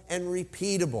memorable and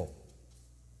repeatable.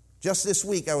 Just this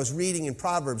week, I was reading in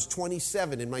Proverbs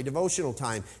 27 in my devotional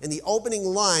time, and the opening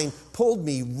line pulled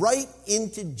me right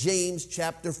into James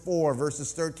chapter 4,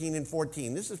 verses 13 and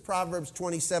 14. This is Proverbs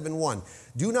 27:1.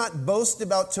 Do not boast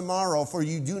about tomorrow, for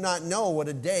you do not know what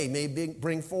a day may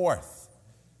bring forth.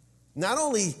 Not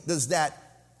only does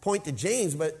that point to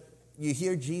James, but you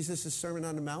hear Jesus' Sermon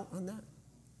on the Mount on that.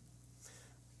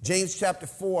 James chapter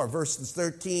 4, verses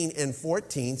 13 and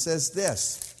 14 says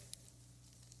this.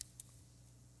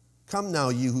 Come now,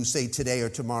 you who say today or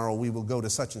tomorrow we will go to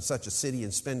such and such a city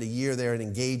and spend a year there and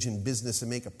engage in business and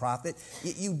make a profit.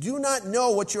 Yet you do not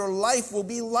know what your life will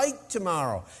be like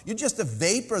tomorrow. You're just a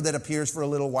vapor that appears for a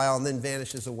little while and then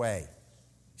vanishes away.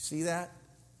 See that?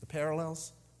 The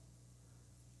parallels?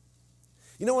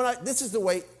 You know what? This is the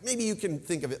way, maybe you can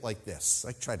think of it like this.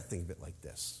 I try to think of it like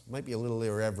this. It might be a little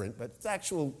irreverent, but it's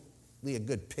actually a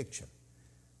good picture.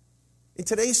 In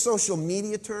today's social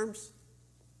media terms,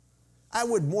 I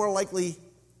would more likely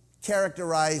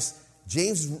characterize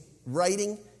James'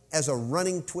 writing as a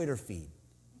running Twitter feed.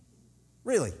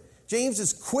 Really.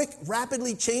 James's quick,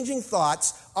 rapidly changing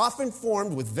thoughts, often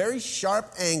formed with very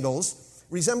sharp angles,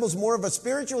 resembles more of a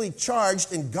spiritually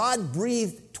charged and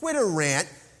God-breathed Twitter rant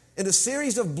in a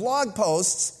series of blog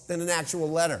posts than an actual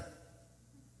letter.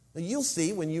 Now, you'll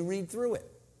see when you read through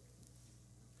it.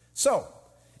 So,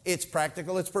 it's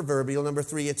practical, it's proverbial. Number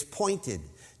 3, it's pointed.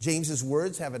 James's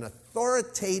words have an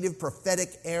authoritative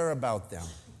prophetic air about them.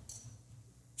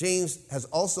 James has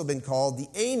also been called the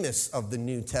Amos of the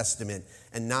New Testament,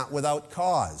 and not without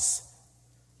cause.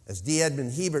 As D.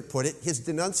 Edmund Hebert put it, his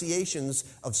denunciations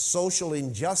of social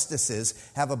injustices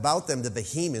have about them the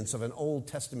vehemence of an Old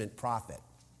Testament prophet.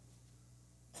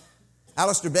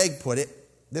 Alistair Begg put it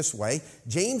this way,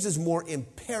 James is more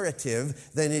imperative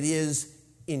than it is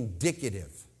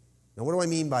indicative. Now, what do I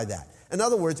mean by that? In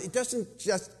other words, it doesn't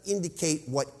just indicate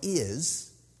what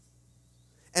is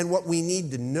and what we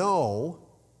need to know.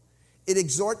 It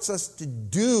exhorts us to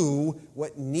do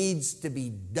what needs to be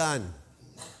done.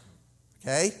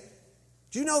 Okay?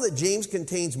 Do you know that James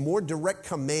contains more direct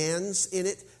commands in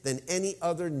it than any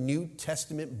other New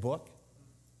Testament book?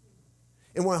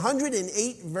 In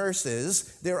 108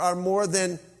 verses, there are more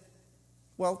than,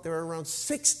 there are around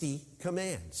 60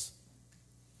 commands.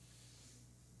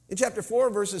 In chapter 4,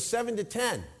 verses 7 to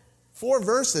 10, 4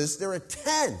 verses, there are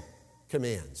 10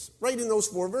 commands, right in those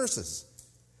 4 verses.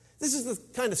 This is the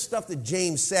kind of stuff that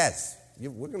James says.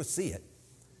 We're going to see it.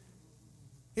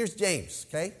 Here's James,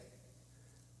 okay?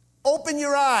 Open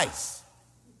your eyes.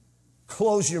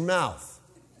 Close your mouth.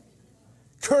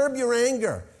 Curb your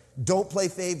anger. Don't play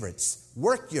favorites.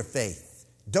 Work your faith.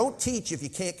 Don't teach if you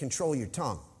can't control your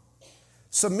tongue.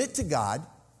 Submit to God.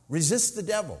 Resist the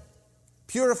devil.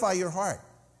 Purify your heart.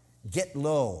 Get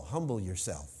low. Humble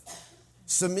yourself.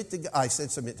 Submit to God. I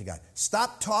said submit to God.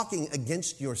 Stop talking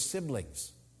against your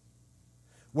siblings,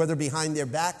 whether behind their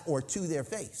back or to their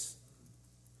face.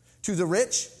 To the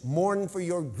rich, mourn for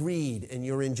your greed and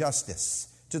your injustice.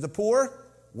 To the poor,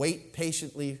 wait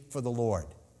patiently for the Lord.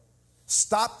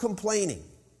 Stop complaining.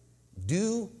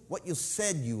 Do what you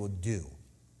said you would do.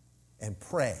 And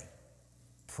pray,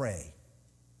 pray,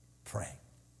 pray.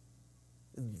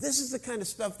 This is the kind of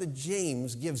stuff that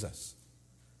James gives us.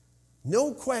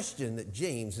 No question that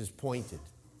James is pointed.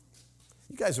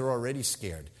 You guys are already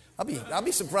scared. I'll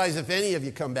be surprised if any of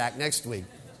you come back next week.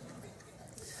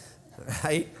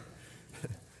 Right?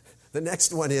 The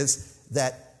next one is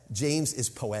that James is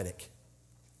poetic.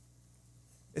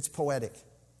 It's poetic.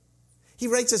 He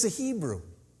writes as a Hebrew,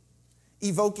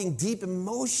 evoking deep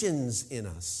emotions in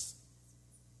us.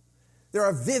 There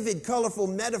are vivid, colorful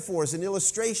metaphors and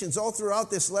illustrations all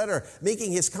throughout this letter,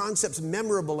 making his concepts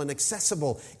memorable and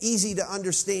accessible, easy to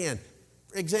understand.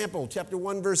 For example, chapter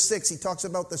 1, verse 6, he talks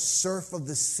about the surf of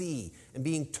the sea and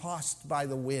being tossed by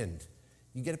the wind.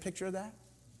 You get a picture of that?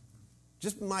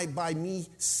 Just by me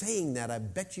saying that, I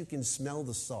bet you can smell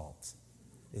the salt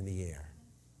in the air.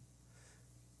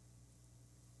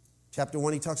 Chapter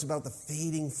 1, he talks about the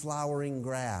fading, flowering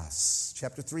grass.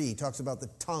 Chapter 3, he talks about the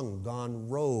tongue gone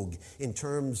rogue in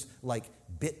terms like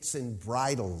bits and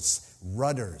bridles,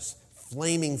 rudders,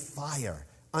 flaming fire,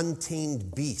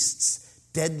 untamed beasts,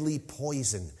 deadly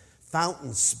poison,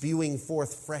 fountains spewing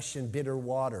forth fresh and bitter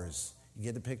waters. You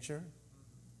get the picture?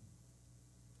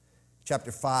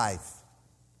 Chapter 5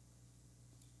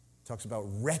 talks about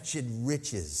wretched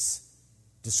riches,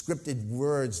 descriptive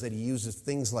words that he uses,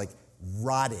 things like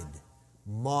rotted,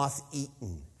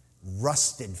 moth-eaten,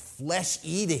 rusted,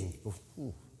 flesh-eating,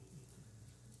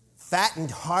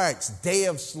 fattened hearts, day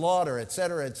of slaughter,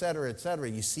 etc., etc., etc.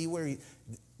 You see where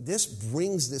this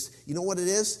brings this, you know what it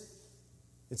is?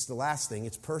 It's the last thing,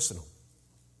 it's personal.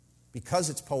 Because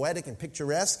it's poetic and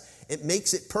picturesque, it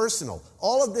makes it personal.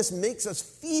 All of this makes us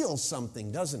feel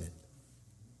something, doesn't it?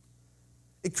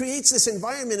 It creates this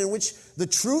environment in which the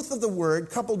truth of the Word,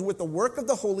 coupled with the work of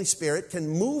the Holy Spirit, can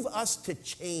move us to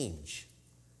change.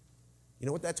 You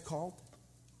know what that's called?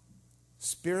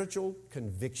 Spiritual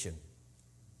conviction.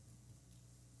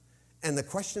 And the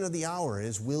question of the hour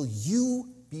is, will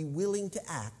you be willing to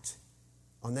act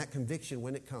on that conviction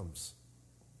when it comes?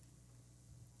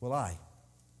 Will I?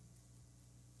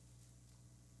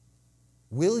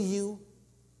 Will you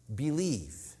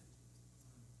believe?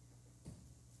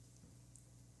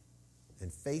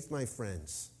 And faith, my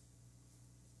friends,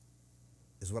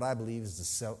 is what I believe is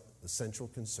the central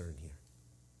concern here.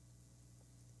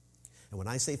 And when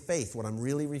I say faith, what I'm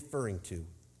really referring to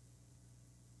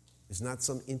is not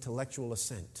some intellectual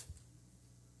assent,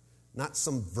 not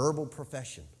some verbal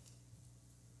profession.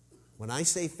 When I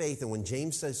say faith, and when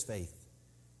James says faith,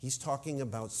 he's talking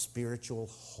about spiritual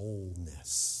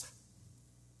wholeness.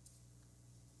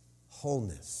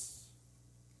 Wholeness.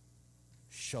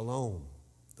 Shalom.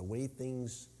 The way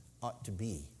things ought to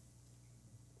be.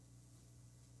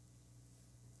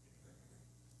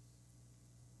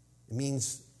 It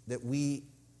means that we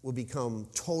will become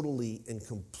totally and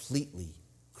completely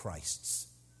Christ's.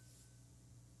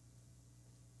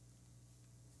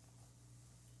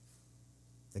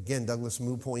 Again, Douglas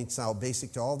Moo points out,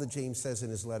 basic to all that James says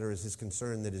in his letter is his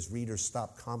concern that his readers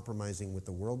stop compromising with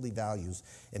the worldly values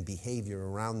and behavior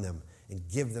around them and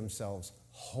give themselves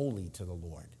wholly to the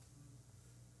Lord.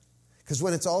 Because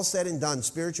when it's all said and done,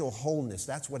 spiritual wholeness,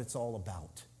 that's what it's all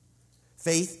about.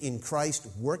 Faith in Christ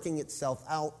working itself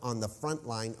out on the front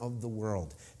line of the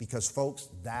world. Because, folks,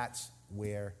 that's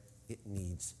where it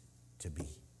needs to be.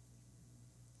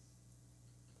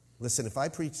 Listen, if I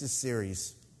preach this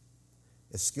series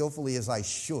as skillfully as I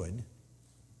should,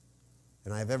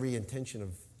 and I have every intention of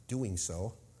doing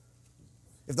so,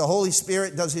 if the Holy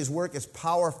Spirit does his work as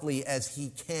powerfully as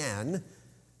he can,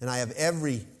 and I have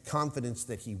every confidence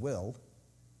that he will,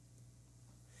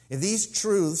 if these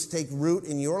truths take root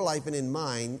in your life and in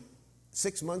mine,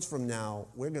 6 months from now,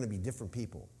 we're going to be different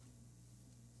people.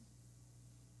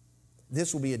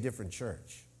 This will be a different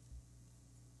church.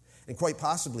 And quite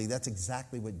possibly, that's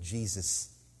exactly what Jesus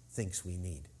thinks we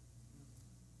need.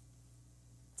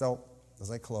 So, as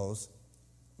I close,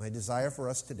 my desire for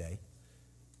us today,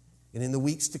 and in the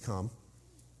weeks to come,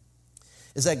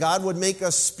 is that God would make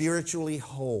us spiritually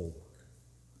whole.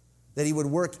 That he would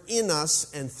work in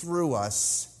us and through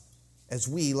us as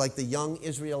we, like the young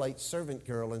Israelite servant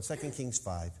girl in 2 Kings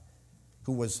 5,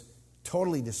 who was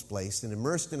totally displaced and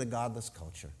immersed in a godless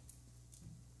culture,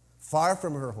 far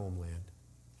from her homeland,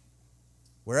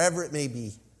 wherever it may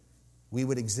be, we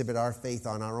would exhibit our faith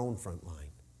on our own front line.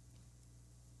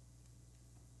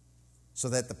 So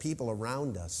that the people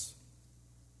around us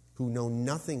who know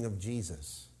nothing of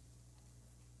Jesus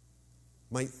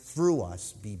might, through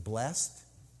us, be blessed,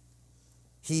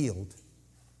 healed,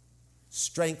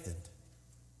 strengthened,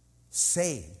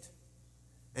 saved,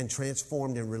 and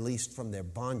transformed and released from their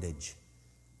bondage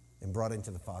and brought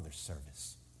into the Father's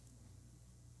service.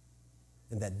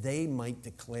 And that they might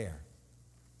declare,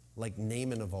 like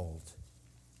Naaman of old,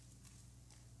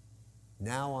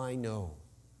 now I know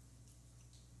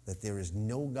that there is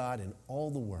no God in all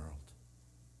the world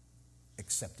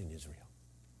except in Israel.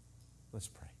 Let's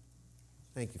pray.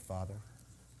 Thank you, Father,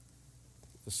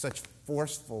 for such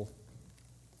forceful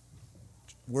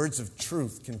words of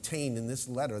truth contained in this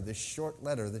letter, this short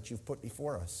letter that you've put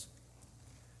before us.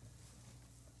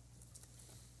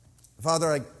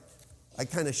 Father, I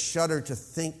kind of shudder to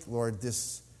think, Lord,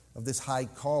 of this high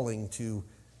calling to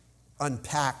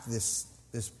unpack this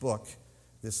book,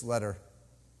 this letter,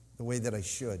 the way that I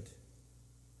should.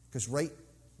 Because right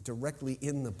directly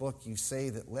in the book you say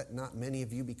that let not many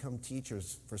of you become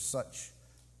teachers, for such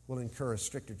will incur a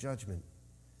stricter judgment.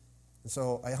 And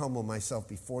so I humble myself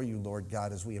before you, Lord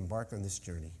God, as we embark on this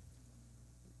journey,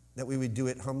 that we would do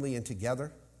it humbly and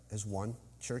together as one,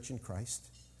 church in Christ,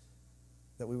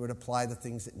 that we would apply the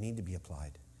things that need to be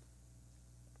applied.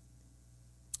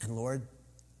 And Lord,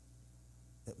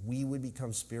 that we would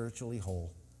become spiritually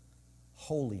whole,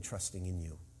 wholly trusting in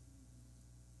you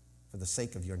for the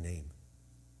sake of your name.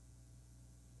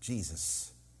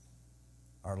 Jesus,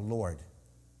 our Lord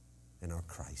and our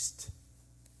Christ,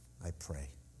 I pray.